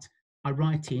write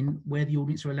in where the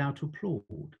audience are allowed to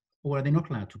applaud, or are they not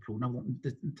allowed to applaud? And I want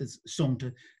the song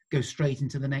to go straight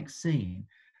into the next scene.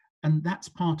 And that's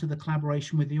part of the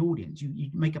collaboration with the audience. You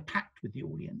make a pact with the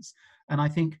audience. And I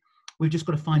think we've just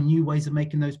got to find new ways of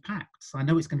making those pacts. I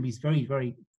know it's going to be very,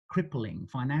 very crippling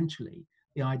financially,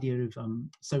 the idea of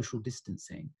social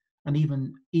distancing. And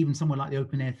even somewhere like the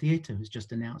Open Air Theatre has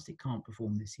just announced it can't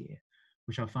perform this year,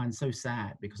 which I find so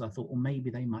sad, because I thought, well, maybe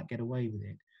they might get away with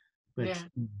it. But yeah.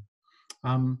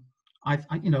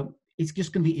 It's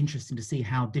just going to be interesting to see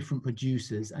how different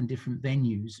producers and different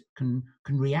venues can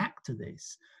react to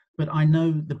this. But I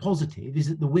know the positive is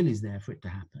that the will is there for it to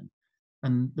happen.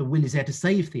 And the will is there to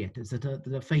save theatres that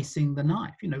are facing the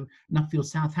knife. Nuffield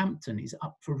Southampton is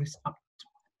up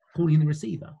calling the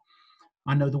receiver.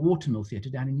 I know the Watermill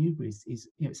Theatre down in Newbury is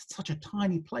it's such a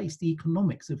tiny place. The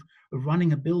economics of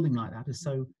running a building like that is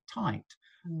so tight.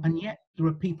 And yet there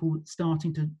are people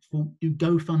starting to do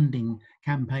GoFunding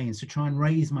campaigns to try and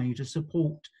raise money to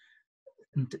support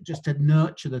and just to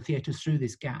nurture the theatres through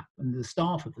this gap, and the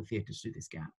staff of the theatres through this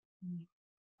gap.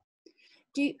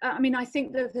 I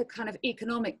think the kind of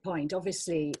economic point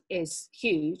obviously is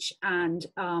huge, and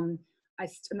I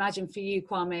imagine for you,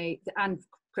 Kwame and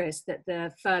Chris, that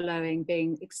the furloughing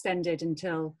being extended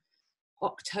until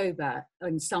October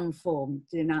in some form,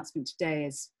 the announcement today,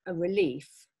 is a relief.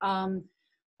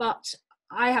 But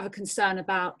I have a concern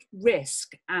about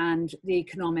risk and the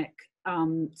economic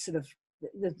sort of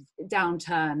the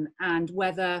downturn, and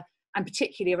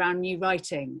particularly around new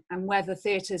writing, and whether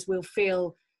theatres will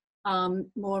feel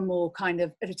more and more kind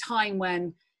of at a time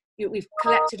when we've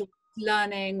collected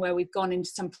learning, where we've gone into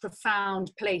some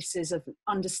profound places of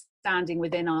understanding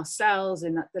within ourselves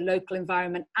in the local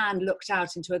environment, and looked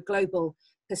out into a global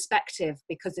perspective,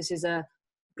 because this is a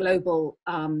global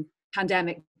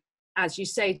pandemic, as you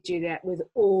say, Juliet, with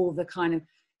all the kind of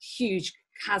huge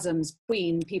chasms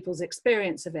between people's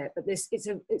experience of it. But it's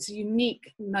a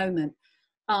unique moment.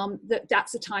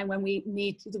 That's a time when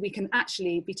we can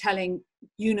actually be telling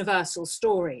universal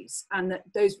stories, and that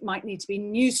those might need to be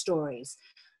new stories.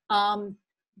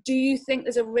 Do you think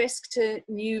there's a risk to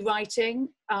new writing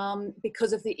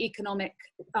because of the economic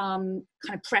kind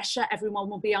of pressure everyone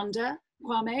will be under,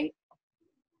 Kwame?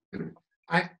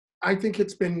 I think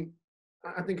it's been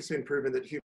proven that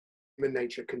human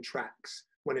nature contracts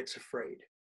when it's afraid.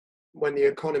 When the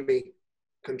economy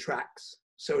contracts,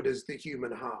 so does the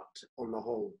human heart on the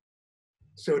whole.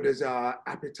 So does our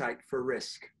appetite for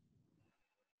risk.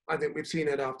 I think we've seen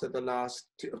it after the last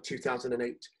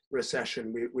 2008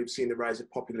 recession. We've seen the rise of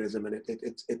populism, and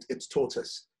it's taught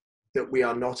us that we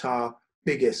are not our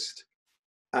biggest,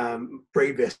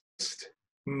 bravest,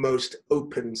 most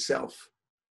open self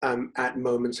at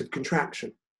moments of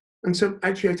contraction. And so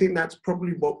actually, I think that's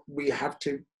probably what we have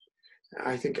to,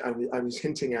 I think I was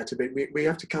hinting at a bit, we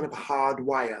have to kind of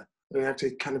hardwire, we have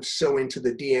to kind of sew into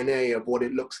the DNA of what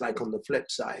it looks like on the flip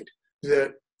side,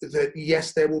 that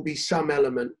yes, there will be some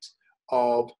element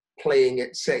of playing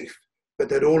it safe, but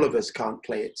that all of us can't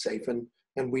play it safe. And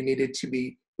we need to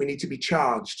be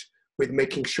charged with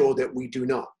making sure that we do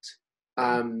not.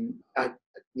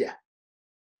 Yeah.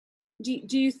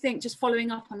 Do you think, just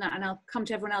following up on that, and I'll come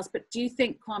to everyone else, but do you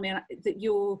think, Kwame,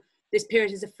 that this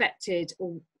period has affected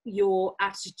your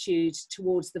attitude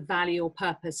towards the value or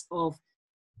purpose of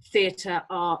theatre,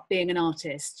 art, being an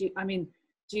artist? Do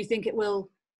you think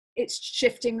it's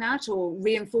shifting that or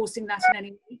reinforcing that in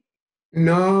any way?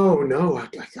 No, I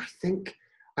think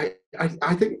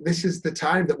this is the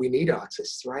time that we need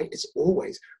artists, right? It's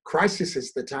always, crisis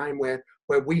is the time where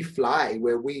we fly,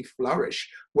 where we flourish,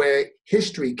 where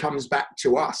history comes back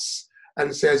to us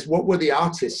and says, what were the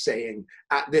artists saying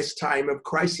at this time of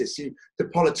crisis? The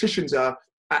politicians are,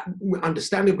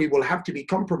 understandably, will have to be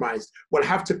compromised, will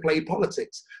have to play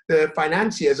politics. The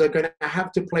financiers are going to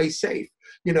have to play safe,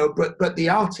 but the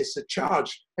artists are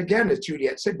charged, again, as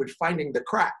Juliet said, with finding the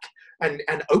crack and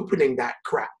opening that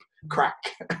crack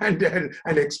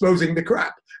and exposing the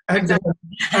crap. And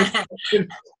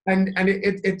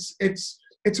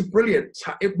it's a brilliant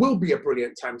time. It will be a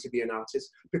brilliant time to be an artist,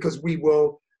 because we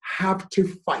will have to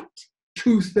fight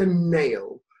tooth and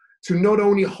nail to not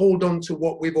only hold on to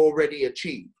what we've already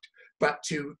achieved, but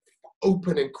to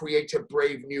open and create a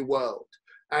brave new world.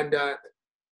 And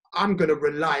I'm going to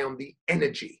rely on the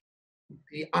energy,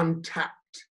 the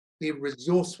untapped, the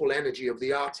resourceful energy of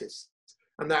the artists.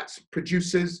 And that's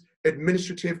producers,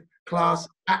 administrative class,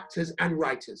 actors and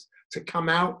writers to come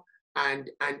out and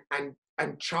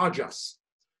charge us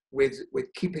with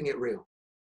keeping it real.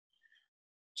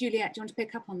 Juliet, do you want to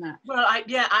pick up on that? Well, I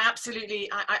absolutely,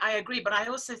 I agree. But I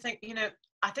also think, you know,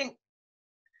 I think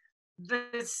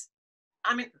there's,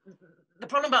 I mean, the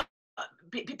problem about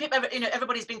people, you know,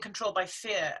 everybody's been controlled by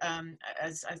fear.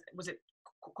 As was it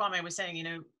Kwame was saying, you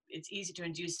know, it's easy to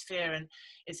induce fear, and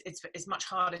it's much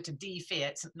harder to de-fear.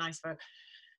 It's nice for.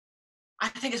 I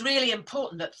think it's really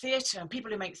important that theatre and people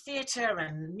who make theatre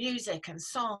and music and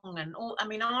song and all, I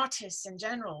mean, artists in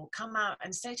general come out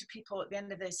and say to people at the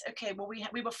end of this, okay, well,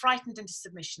 we were frightened into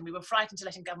submission. We were frightened to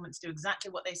letting governments do exactly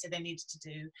what they said they needed to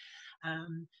do.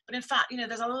 But in fact, you know,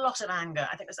 there's a lot of anger.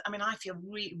 I think, I mean, I feel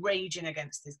raging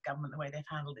against this government, the way they've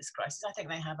handled this crisis. I think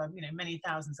they have, you know, many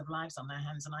thousands of lives on their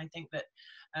hands. And I think that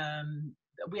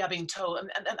we are being told, and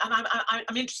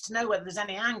I'm interested to know whether there's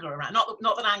any anger around. Not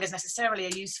that anger is necessarily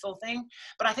a useful thing,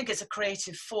 but I think it's a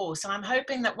creative force. And I'm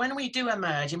hoping that when we do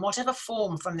emerge in whatever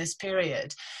form from this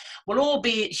period, we'll all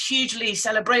be hugely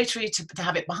celebratory to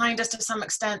have it behind us to some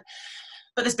extent.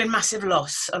 But there's been massive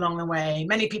loss along the way.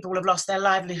 Many people will have lost their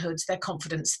livelihoods, their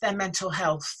confidence, their mental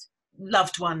health,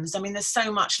 loved ones. I mean, there's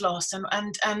so much loss.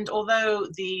 And although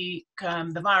the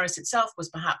virus itself was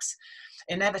perhaps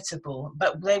inevitable,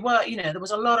 but they were, you know, there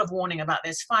was a lot of warning about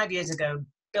this. 5 years ago,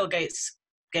 Bill Gates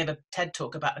gave a TED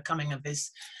talk about the coming of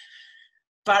this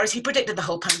virus. He predicted the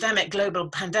whole pandemic, global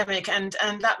pandemic, and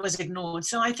that was ignored.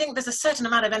 So I think there's a certain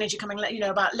amount of energy coming, you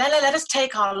know, about let us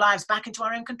take our lives back into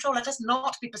our own control. Let us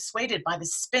not be persuaded by the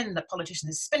spin that politicians,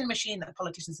 the spin machine that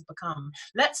politicians have become.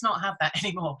 Let's not have that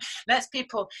anymore. Let's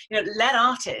people, you know, let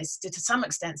artists, to some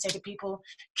extent, say to people,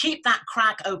 keep that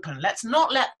crack open. Let's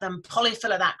not let them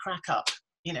polyfiller that crack up.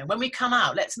 You know, when we come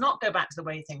out, let's not go back to the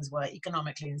way things were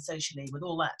economically and socially, with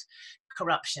all that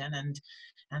corruption and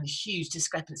huge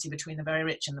discrepancy between the very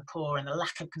rich and the poor, and the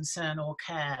lack of concern or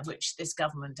care which this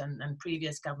government and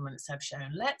previous governments have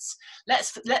shown. Let's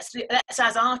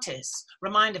as artists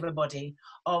remind everybody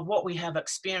of what we have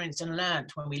experienced and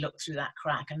learned when we look through that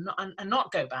crack, and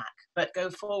not go back, but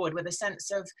go forward with a sense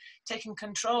of taking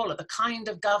control of the kind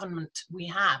of government we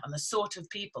have and the sort of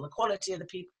people, the quality of the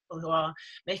people who are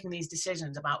making these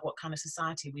decisions about what kind of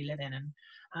society we live in.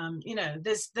 And you know,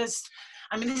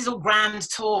 I mean, this is all grand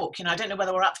talk, you know, I don't know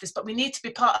whether we're up for this, but we need to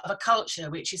be part of a culture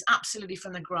which is absolutely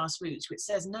from the grassroots, which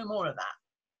says no more of that,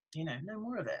 you know, no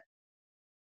more of it.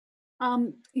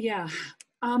 Yeah.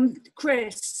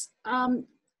 Chris, a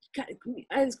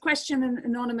question, an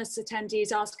anonymous attendee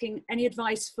is asking, any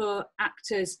advice for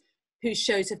actors whose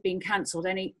shows have been cancelled?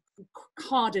 Any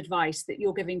hard advice that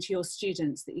you're giving to your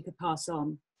students that you could pass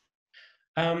on?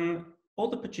 All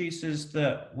the producers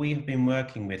that we have been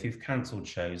working with who've cancelled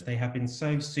shows, they have been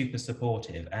so super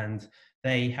supportive, and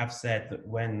they have said that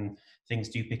when things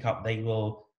do pick up, they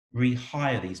will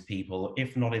rehire these people,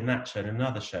 if not in that show, in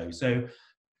another show. So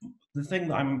the thing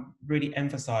that I'm really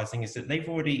emphasising is that they've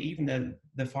already, even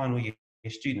the final year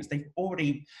students, they've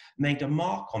already made a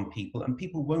mark on people, and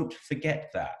people won't forget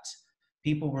that.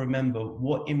 People remember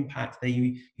what impact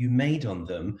you made on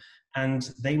them,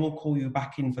 and they will call you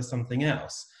back in for something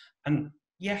else. And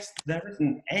yes, there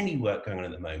isn't any work going on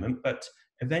at the moment, but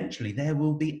eventually there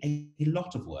will be a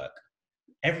lot of work.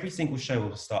 Every single show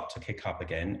will start to kick up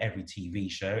again, every TV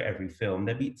show, every film.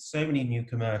 There'll be so many new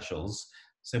commercials,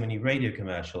 so many radio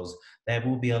commercials. There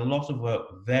will be a lot of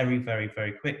work very, very,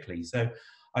 very quickly. So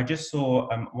I just saw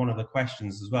one of the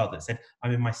questions as well that said,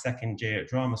 I'm in my second year at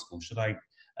drama school. Should I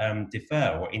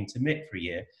defer or intermit for a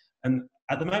year? And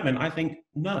at the moment, I think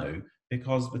no,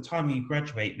 because by the time you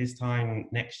graduate this time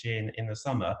next year in the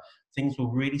summer, things will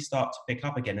really start to pick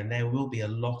up again, and there will be a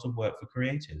lot of work for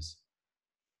creators.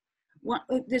 Well,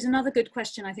 there's another good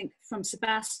question, I think, from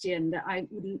Sebastian that I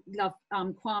would love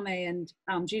Kwame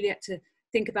and Juliet to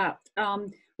think about,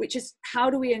 which is, how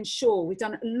do we ensure, we've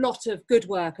done a lot of good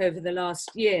work over the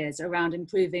last years around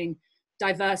improving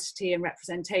diversity and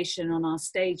representation on our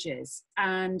stages,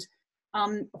 and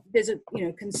there's a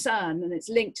concern, and it's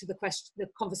linked to the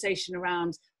conversation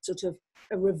around sort of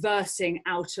a reversing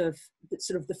out of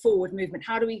sort of the forward movement.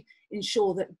 How do we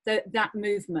ensure that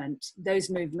those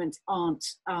movements aren't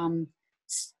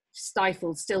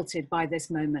stifled, stilted by this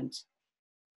moment?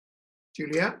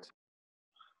 Juliet?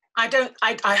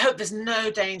 I hope there's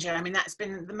no danger. I mean, that's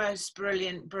been the most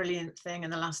brilliant thing in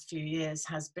the last few years,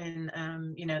 has been,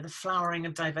 you know, the flowering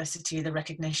of diversity, the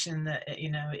recognition that,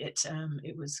 you know,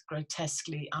 it was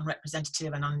grotesquely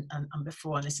unrepresentative and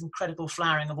before, and this incredible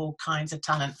flowering of all kinds of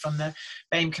talent from the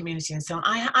BAME community and so on.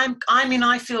 I mean,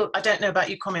 I don't know about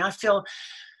you, Kwame, I feel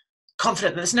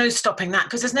confident that there's no stopping that,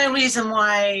 because there's no reason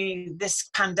why this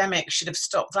pandemic should have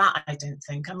stopped that, I don't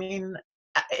think. I mean,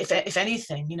 if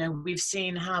anything, you know, we've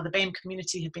seen how the BAME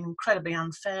community have been incredibly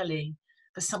unfairly,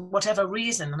 for some whatever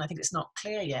reason, and I think it's not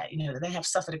clear yet, you know, that they have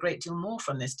suffered a great deal more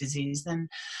from this disease than.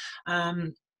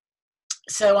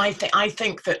 So I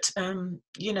think that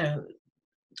you know,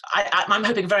 I'm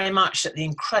hoping very much that the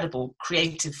incredible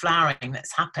creative flowering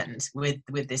that's happened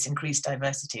with this increased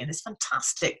diversity and this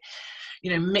fantastic,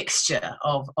 you know, mixture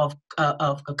of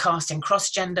casting,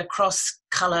 cross-gender,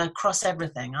 cross-colour,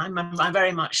 cross-everything. I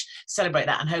very much celebrate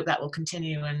that and hope that will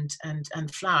continue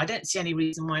and flower. I don't see any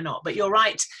reason why not. But you're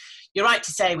right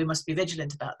to say we must be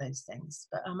vigilant about those things.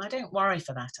 But I don't worry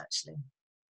for that, actually.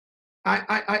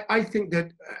 I think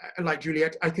that, like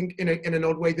Juliet, I think in an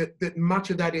odd way that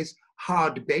much of that is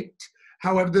hard-baked.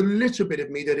 However, the little bit of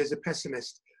me that is a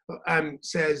pessimist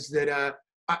says that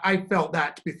I felt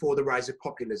that before the rise of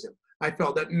populism. I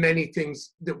felt that many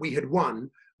things that we had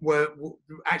won were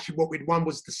actually, what we'd won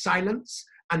was the silence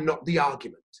and not the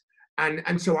argument.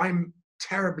 And so I'm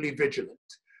terribly vigilant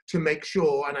to make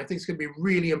sure, and I think it's going to be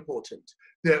really important,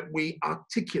 that we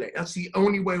articulate. That's the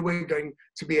only way we're going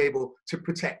to be able to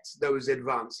protect those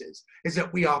advances, is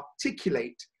that we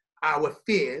articulate our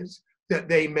fears that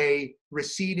they may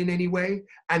recede in any way,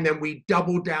 and then we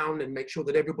double down and make sure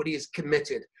that everybody is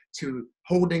committed to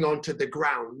holding on to the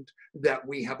ground that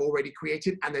we have already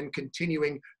created and then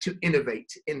continuing to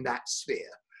innovate in that sphere.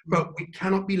 But we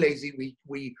cannot be lazy.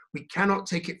 We cannot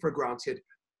take it for granted.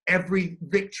 Every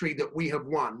victory that we have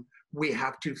won, we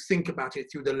have to think about it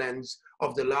through the lens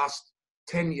of the last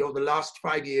 10 years, or the last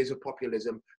 5 years of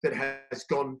populism that has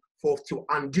gone forth to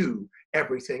undo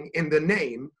everything in the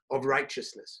name of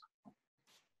righteousness.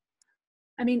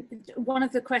 I mean, one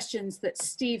of the questions that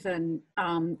Stephen,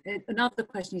 another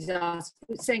question he's asked,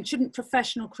 is saying, shouldn't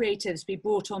professional creatives be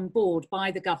brought on board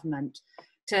by the government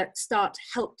to start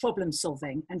help problem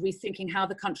solving and rethinking how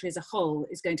the country as a whole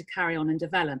is going to carry on and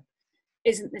develop?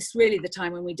 Isn't this really the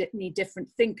time when we need different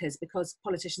thinkers, because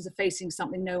politicians are facing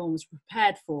something no one was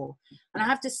prepared for? And I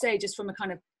have to say, just from a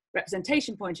kind of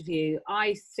representation point of view,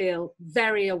 I feel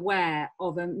very aware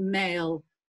of a male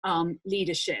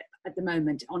leadership at the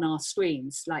moment on our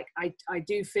screens. Like I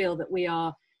do feel that we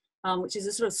are, which is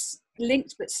a sort of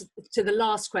linked but to the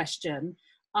last question,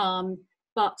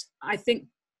 but I think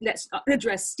let's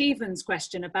address Stephen's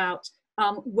question about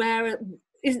where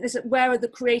are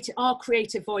our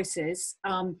creative voices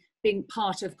being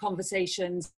part of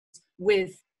conversations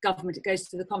with government? It goes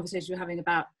to the conversation we're having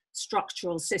about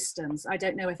structural systems. I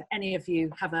don't know if any of you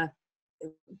have a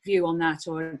view on that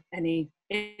or any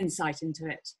insight into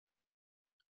it.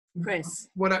 Chris.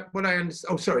 What I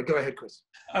understand. Oh, sorry. Go ahead, Chris.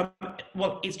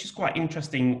 Well, it's just quite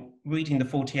interesting reading the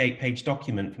 48-page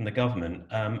document from the government.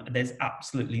 There's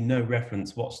absolutely no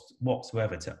reference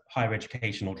whatsoever to higher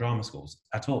education or drama schools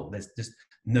at all. There's just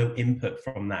no input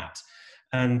from that.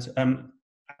 And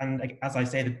as I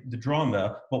say, the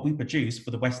drama, what we produce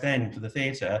for the West End, for the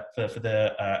theatre, for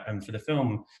the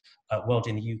film world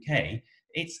in the UK,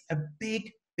 it's a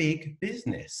big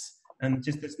business. And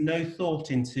just there's no thought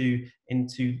into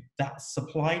that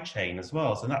supply chain as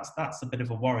well. So that's a bit of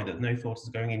a worry, that no thought is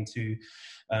going into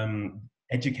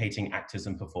educating actors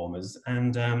and performers.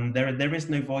 And there is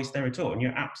no voice there at all. And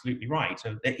you're absolutely right.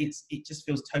 It just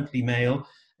feels totally male.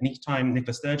 And each time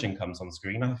Nicola Sturgeon comes on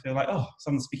screen, I feel like, oh,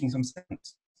 someone's speaking some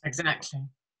sense. Exactly.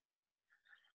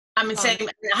 I mean, I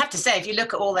have to say, if you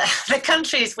look at all the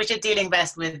countries which are dealing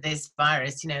best with this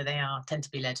virus, you know, they tend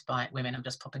to be led by women. I'm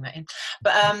just popping that in.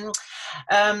 But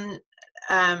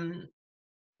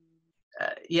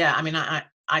yeah, I mean,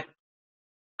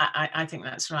 I think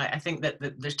that's right. I think that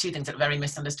there's two things that are very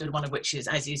misunderstood. One of which is,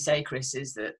 as you say, Chris,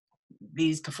 is that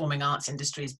these performing arts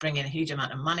industries bring in a huge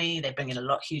amount of money. They bring in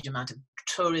a huge amount of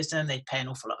tourism. They pay an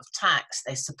awful lot of tax.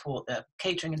 They support the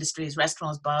catering industries,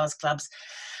 restaurants, bars, clubs.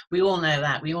 We all know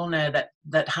that. We all know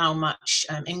that how much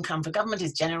income for government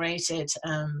is generated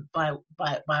by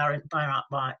our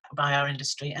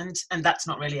industry, and that's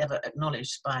not really ever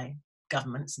acknowledged by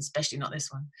governments, especially not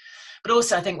this one. But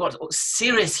also, I think what's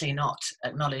seriously not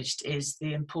acknowledged is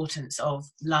the importance of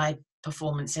live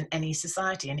performance in any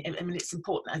society. And I mean, it's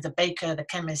important as the baker, the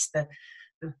chemist,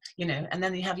 you know, and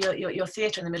then you have your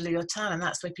theatre in the middle of your town, and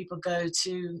that's where people go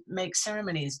to make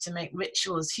ceremonies, to make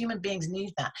rituals. Human beings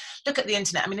need that. Look at the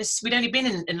internet. I mean, we'd only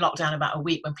been in lockdown about a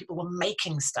week when people were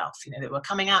making stuff, you know, that were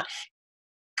coming out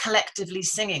collectively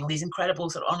singing, these incredible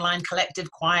sort of online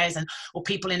collective choirs, or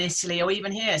people in Italy or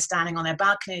even here standing on their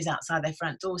balconies outside their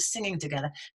front doors singing together.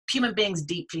 Human beings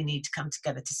deeply need to come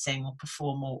together to sing or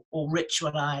perform or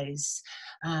ritualize.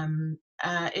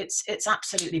 It's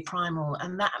absolutely primal,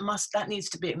 and that needs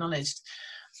to be acknowledged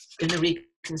in the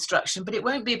reconstruction, but it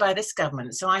won't be by this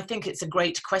government. So I think it's a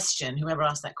great question, whoever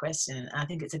asked that question. I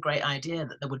think it's a great idea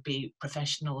that there would be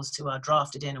professionals who are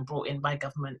drafted in and brought in by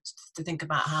government to think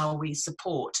about how we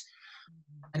support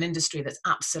an industry that's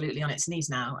absolutely on its knees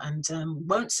now and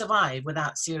won't survive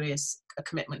without a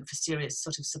commitment for serious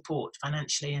sort of support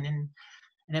financially and in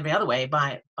every other way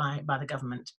by the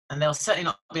government. And they'll certainly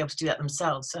not be able to do that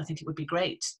themselves. So I think it would be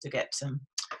great to get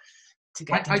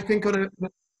I think on a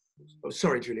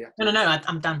sorry, Julia. No,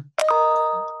 I'm done.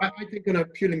 I think in a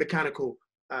purely mechanical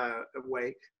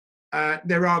way,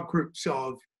 there are groups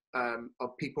of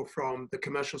people from the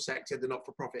commercial sector, the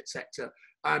not-for-profit sector,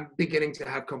 beginning to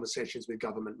have conversations with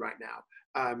government right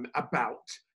now about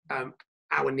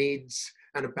our needs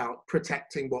and about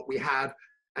protecting what we have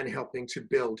and helping to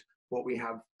build what we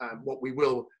have, what we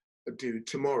will do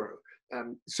tomorrow.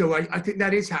 So I think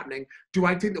that is happening. Do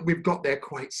I think that we've got there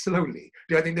quite slowly?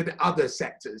 Do I think that the other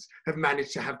sectors have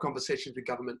managed to have conversations with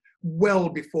government well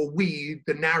before we,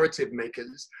 the narrative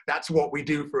makers, that's what we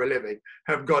do for a living,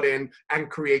 have got in and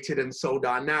created and sold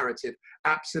our narrative?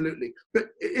 Absolutely. But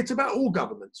it's about all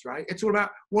governments, right? It's all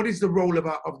about what is the role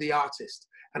of the artist.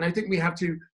 And I think we have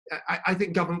to, I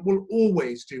think government will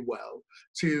always do well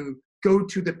to go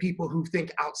to the people who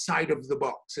think outside of the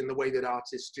box in the way that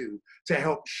artists do to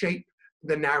help shape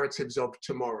the narratives of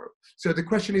tomorrow. So the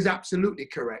question is absolutely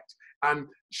correct.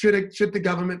 Should the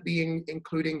government be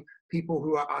including people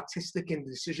who are artistic in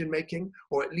decision-making,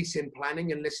 or at least in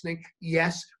planning and listening?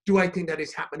 Yes. Do I think that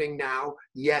is happening now?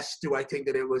 Yes. Do I think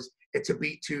that it's a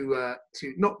beat too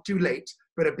not too late,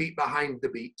 but a beat behind the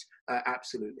beat?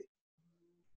 Absolutely.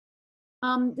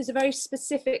 There's a very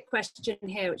specific question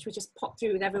here, which we just popped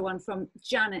through with everyone from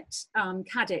Janet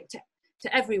Caddick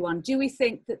to everyone. Do we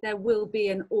think that there will be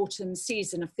an autumn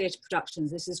season of theatre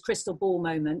productions? This is crystal ball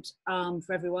moment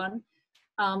for everyone.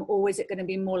 Or is it going to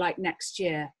be more like next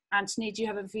year? Anthony, do you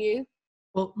have a view?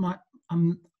 Well,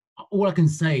 all I can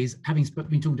say is, having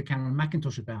been talking to Cameron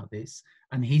McIntosh about this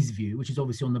and his view, which is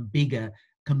obviously on the bigger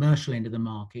commercial end of the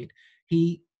market,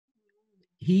 he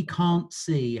can't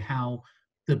see how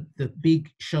the big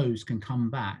shows can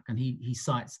come back. And he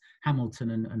cites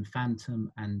Hamilton and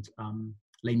Phantom and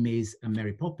Les Mis and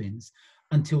Mary Poppins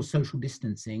until social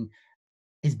distancing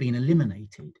has been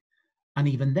eliminated. And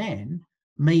even then,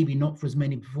 maybe not for as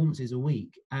many performances a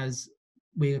week as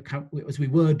we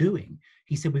were doing.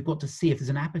 He said we've got to see if there's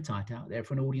an appetite out there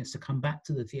for an audience to come back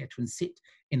to the theatre and sit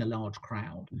in a large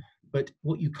crowd. But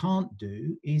what you can't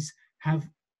do is have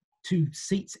 2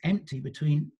 seats empty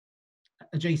between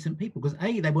adjacent people, because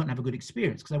A, they won't have a good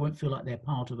experience because they won't feel like they're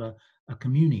part of a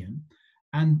communion,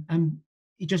 and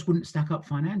it just wouldn't stack up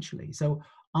financially. So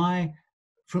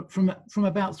from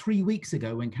about 3 weeks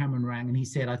ago when Cameron rang and he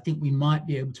said, I think we might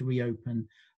be able to reopen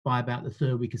by about the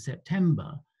 3rd week of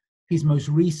September, his most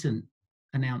recent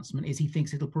announcement is he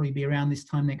thinks it'll probably be around this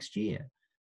time next year.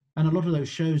 And a lot of those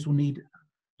shows will need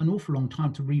an awful long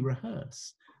time to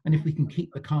re-rehearse. And if we can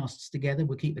keep the casts together,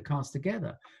 we'll keep the cast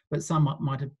together. But some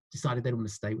might have decided they don't want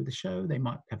to stay with the show. They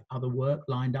might have other work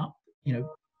lined up,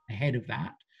 ahead of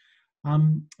that.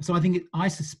 So I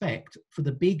suspect for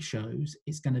the big shows,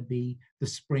 it's going to be the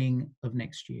spring of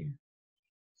next year.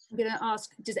 I'm going to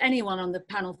ask, does anyone on the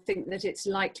panel think that it's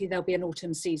likely there'll be an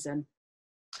autumn season?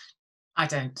 I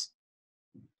don't.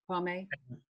 Kwame?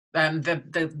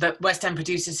 The West End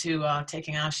producers who are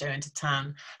taking our show into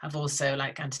town have also,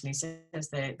 like Anthony says,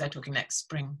 they're talking next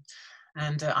spring.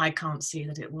 And I can't see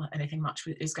that anything much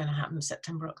is going to happen in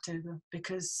September, October,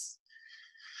 because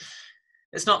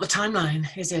it's not the timeline,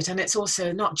 is it? And it's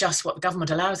also not just what the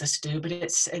government allows us to do, but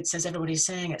it's as everybody's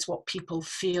saying, it's what people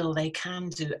feel they can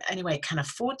do anyway, can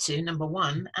afford to, number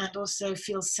one, and also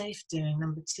feel safe doing,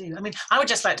 number two. I mean, I would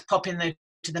just like to pop in though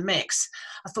to the mix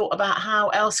a thought about how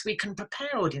else we can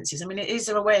prepare audiences. I mean, is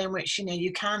there a way in which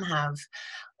you can have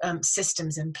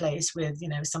systems in place with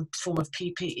some form of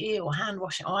PPE or hand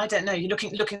washing, or I don't know, you're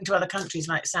looking to other countries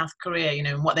like South Korea,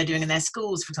 and what they're doing in their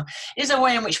schools, for example. Is there a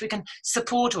way in which we can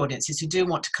support audiences who do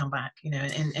want to come back,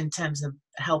 in terms of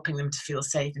helping them to feel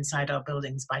safe inside our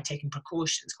buildings by taking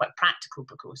precautions, quite practical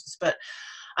precautions? But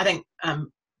I think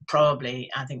probably,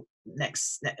 I think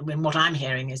when what I'm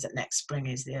hearing is that next spring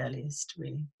is the earliest,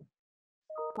 really.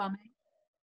 Kwame?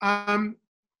 I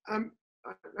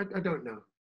don't know.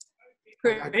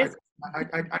 Chris?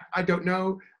 I don't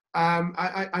know.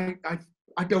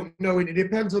 I don't know. It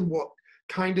depends on what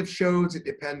kind of shows. It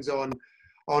depends on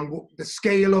the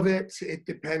scale of it. It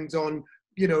depends on,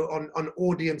 you know, on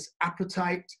audience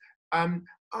appetite.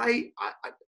 I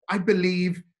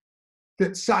believe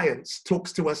that science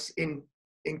talks to us in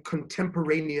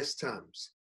contemporaneous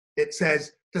terms. It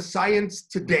says the science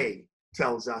today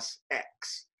tells us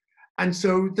X. And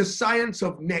so the science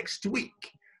of next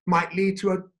week might lead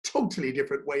to a totally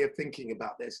different way of thinking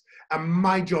about this. And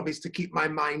my job is to keep my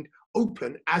mind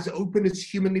open as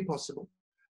humanly possible.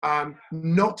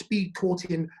 Not be caught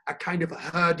in a kind of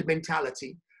herd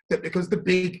mentality that because the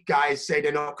big guys say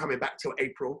they're not coming back till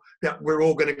April, that we're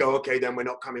all going to go, okay, then we're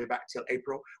not coming back till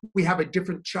April. We have a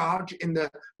different charge in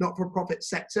the not-for-profit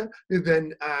sector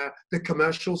than the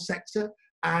commercial sector.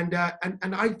 And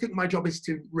I think my job is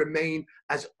to remain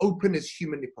as open as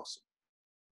humanly possible.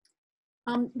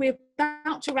 We're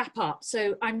about to wrap up,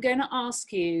 so I'm going to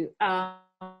ask you,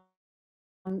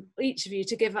 each of you,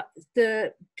 to give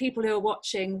the people who are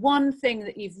watching one thing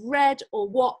that you've read or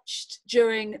watched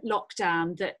during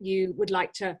lockdown that you would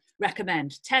like to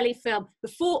recommend. Telefilm,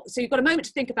 so you've got a moment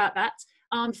to think about that.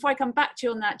 Before I come back to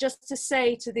you on that, just to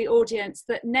say to the audience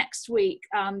that next week,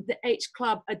 the H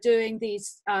Club are doing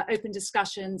these open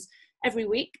discussions every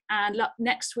week. And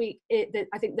next week,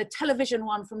 I think the television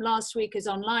one from last week is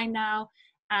online now.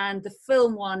 And the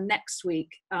film one next week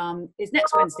is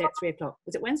next Wednesday at 3 o'clock.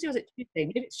 Was it Wednesday or was it Tuesday?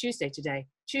 Maybe it's Tuesday today.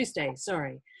 Tuesday,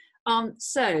 sorry.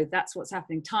 So that's what's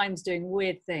happening. Time's doing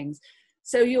weird things.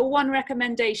 So your one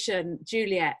recommendation,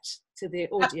 Juliet, to the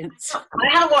audience. I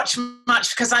haven't watched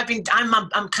much because I'm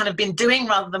kind of been doing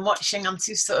rather than watching. I'm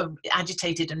too sort of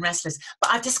agitated and restless.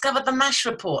 But I've discovered the MASH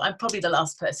report. I'm probably the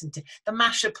last person to. The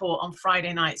MASH report on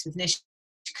Friday nights with Nish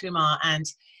Kumar and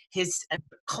his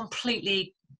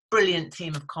completely brilliant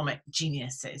team of comic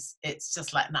geniuses. It's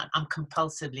just like that. I'm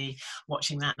compulsively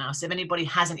watching that now. So if anybody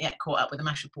hasn't yet caught up with the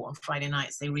MASH report on Friday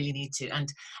nights, they really need to.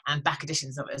 And back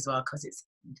editions of it as well, because it's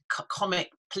comic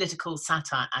political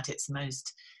satire at its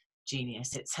most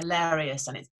genius. It's hilarious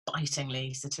and it's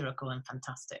bitingly satirical and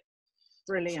fantastic.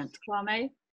 Brilliant. Kwame?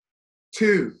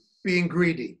 2, Being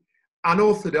Greedy,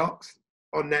 Unorthodox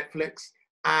on Netflix,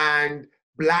 and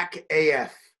Black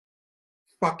AF.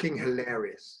 Fucking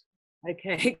hilarious.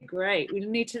 Okay, great. We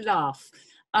need to laugh.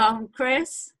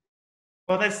 Chris?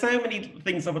 Well, there's so many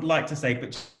things I would like to say,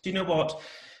 but do you know what?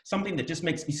 Something that just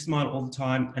makes me smile all the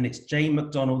time, and it's Jane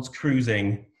McDonald's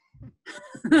Cruising.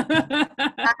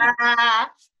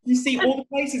 You see all the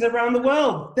places around the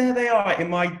world. There they are in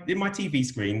my TV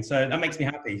screen, so that makes me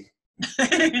happy.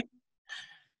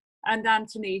 And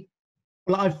Anthony?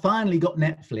 Well, I've finally got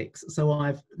Netflix, so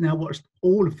I've now watched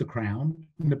all of The Crown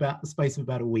in about the space of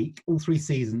about a week, all 3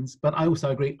 seasons. But I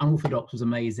also agree, Unorthodox was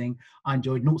amazing. I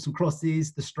enjoyed Noughts and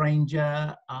Crosses, The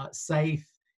Stranger, Safe,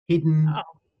 Hidden. Oh.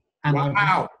 And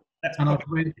wow. I've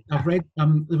read.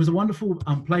 There was a wonderful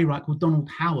playwright called Donald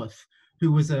Howarth,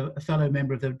 who was a fellow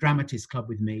member of the Dramatists Club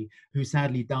with me, who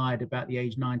sadly died about the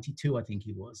age 92, I think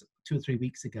he was, 2 or 3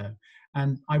 weeks ago.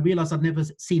 And I realised I'd never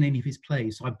seen any of his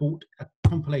plays, so I bought a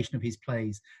compilation of his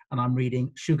plays, and I'm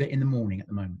reading Sugar in the Morning at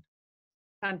the moment.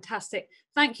 Fantastic.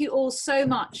 Thank you all so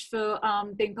much for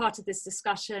being part of this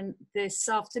discussion this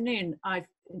afternoon. I've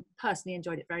personally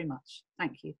enjoyed it very much.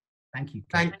 Thank you. Thank you.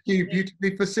 Thank you.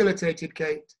 Beautifully facilitated,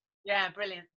 Kate. Yeah,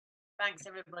 brilliant. Thanks,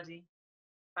 everybody.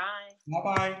 Bye.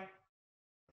 Bye-bye.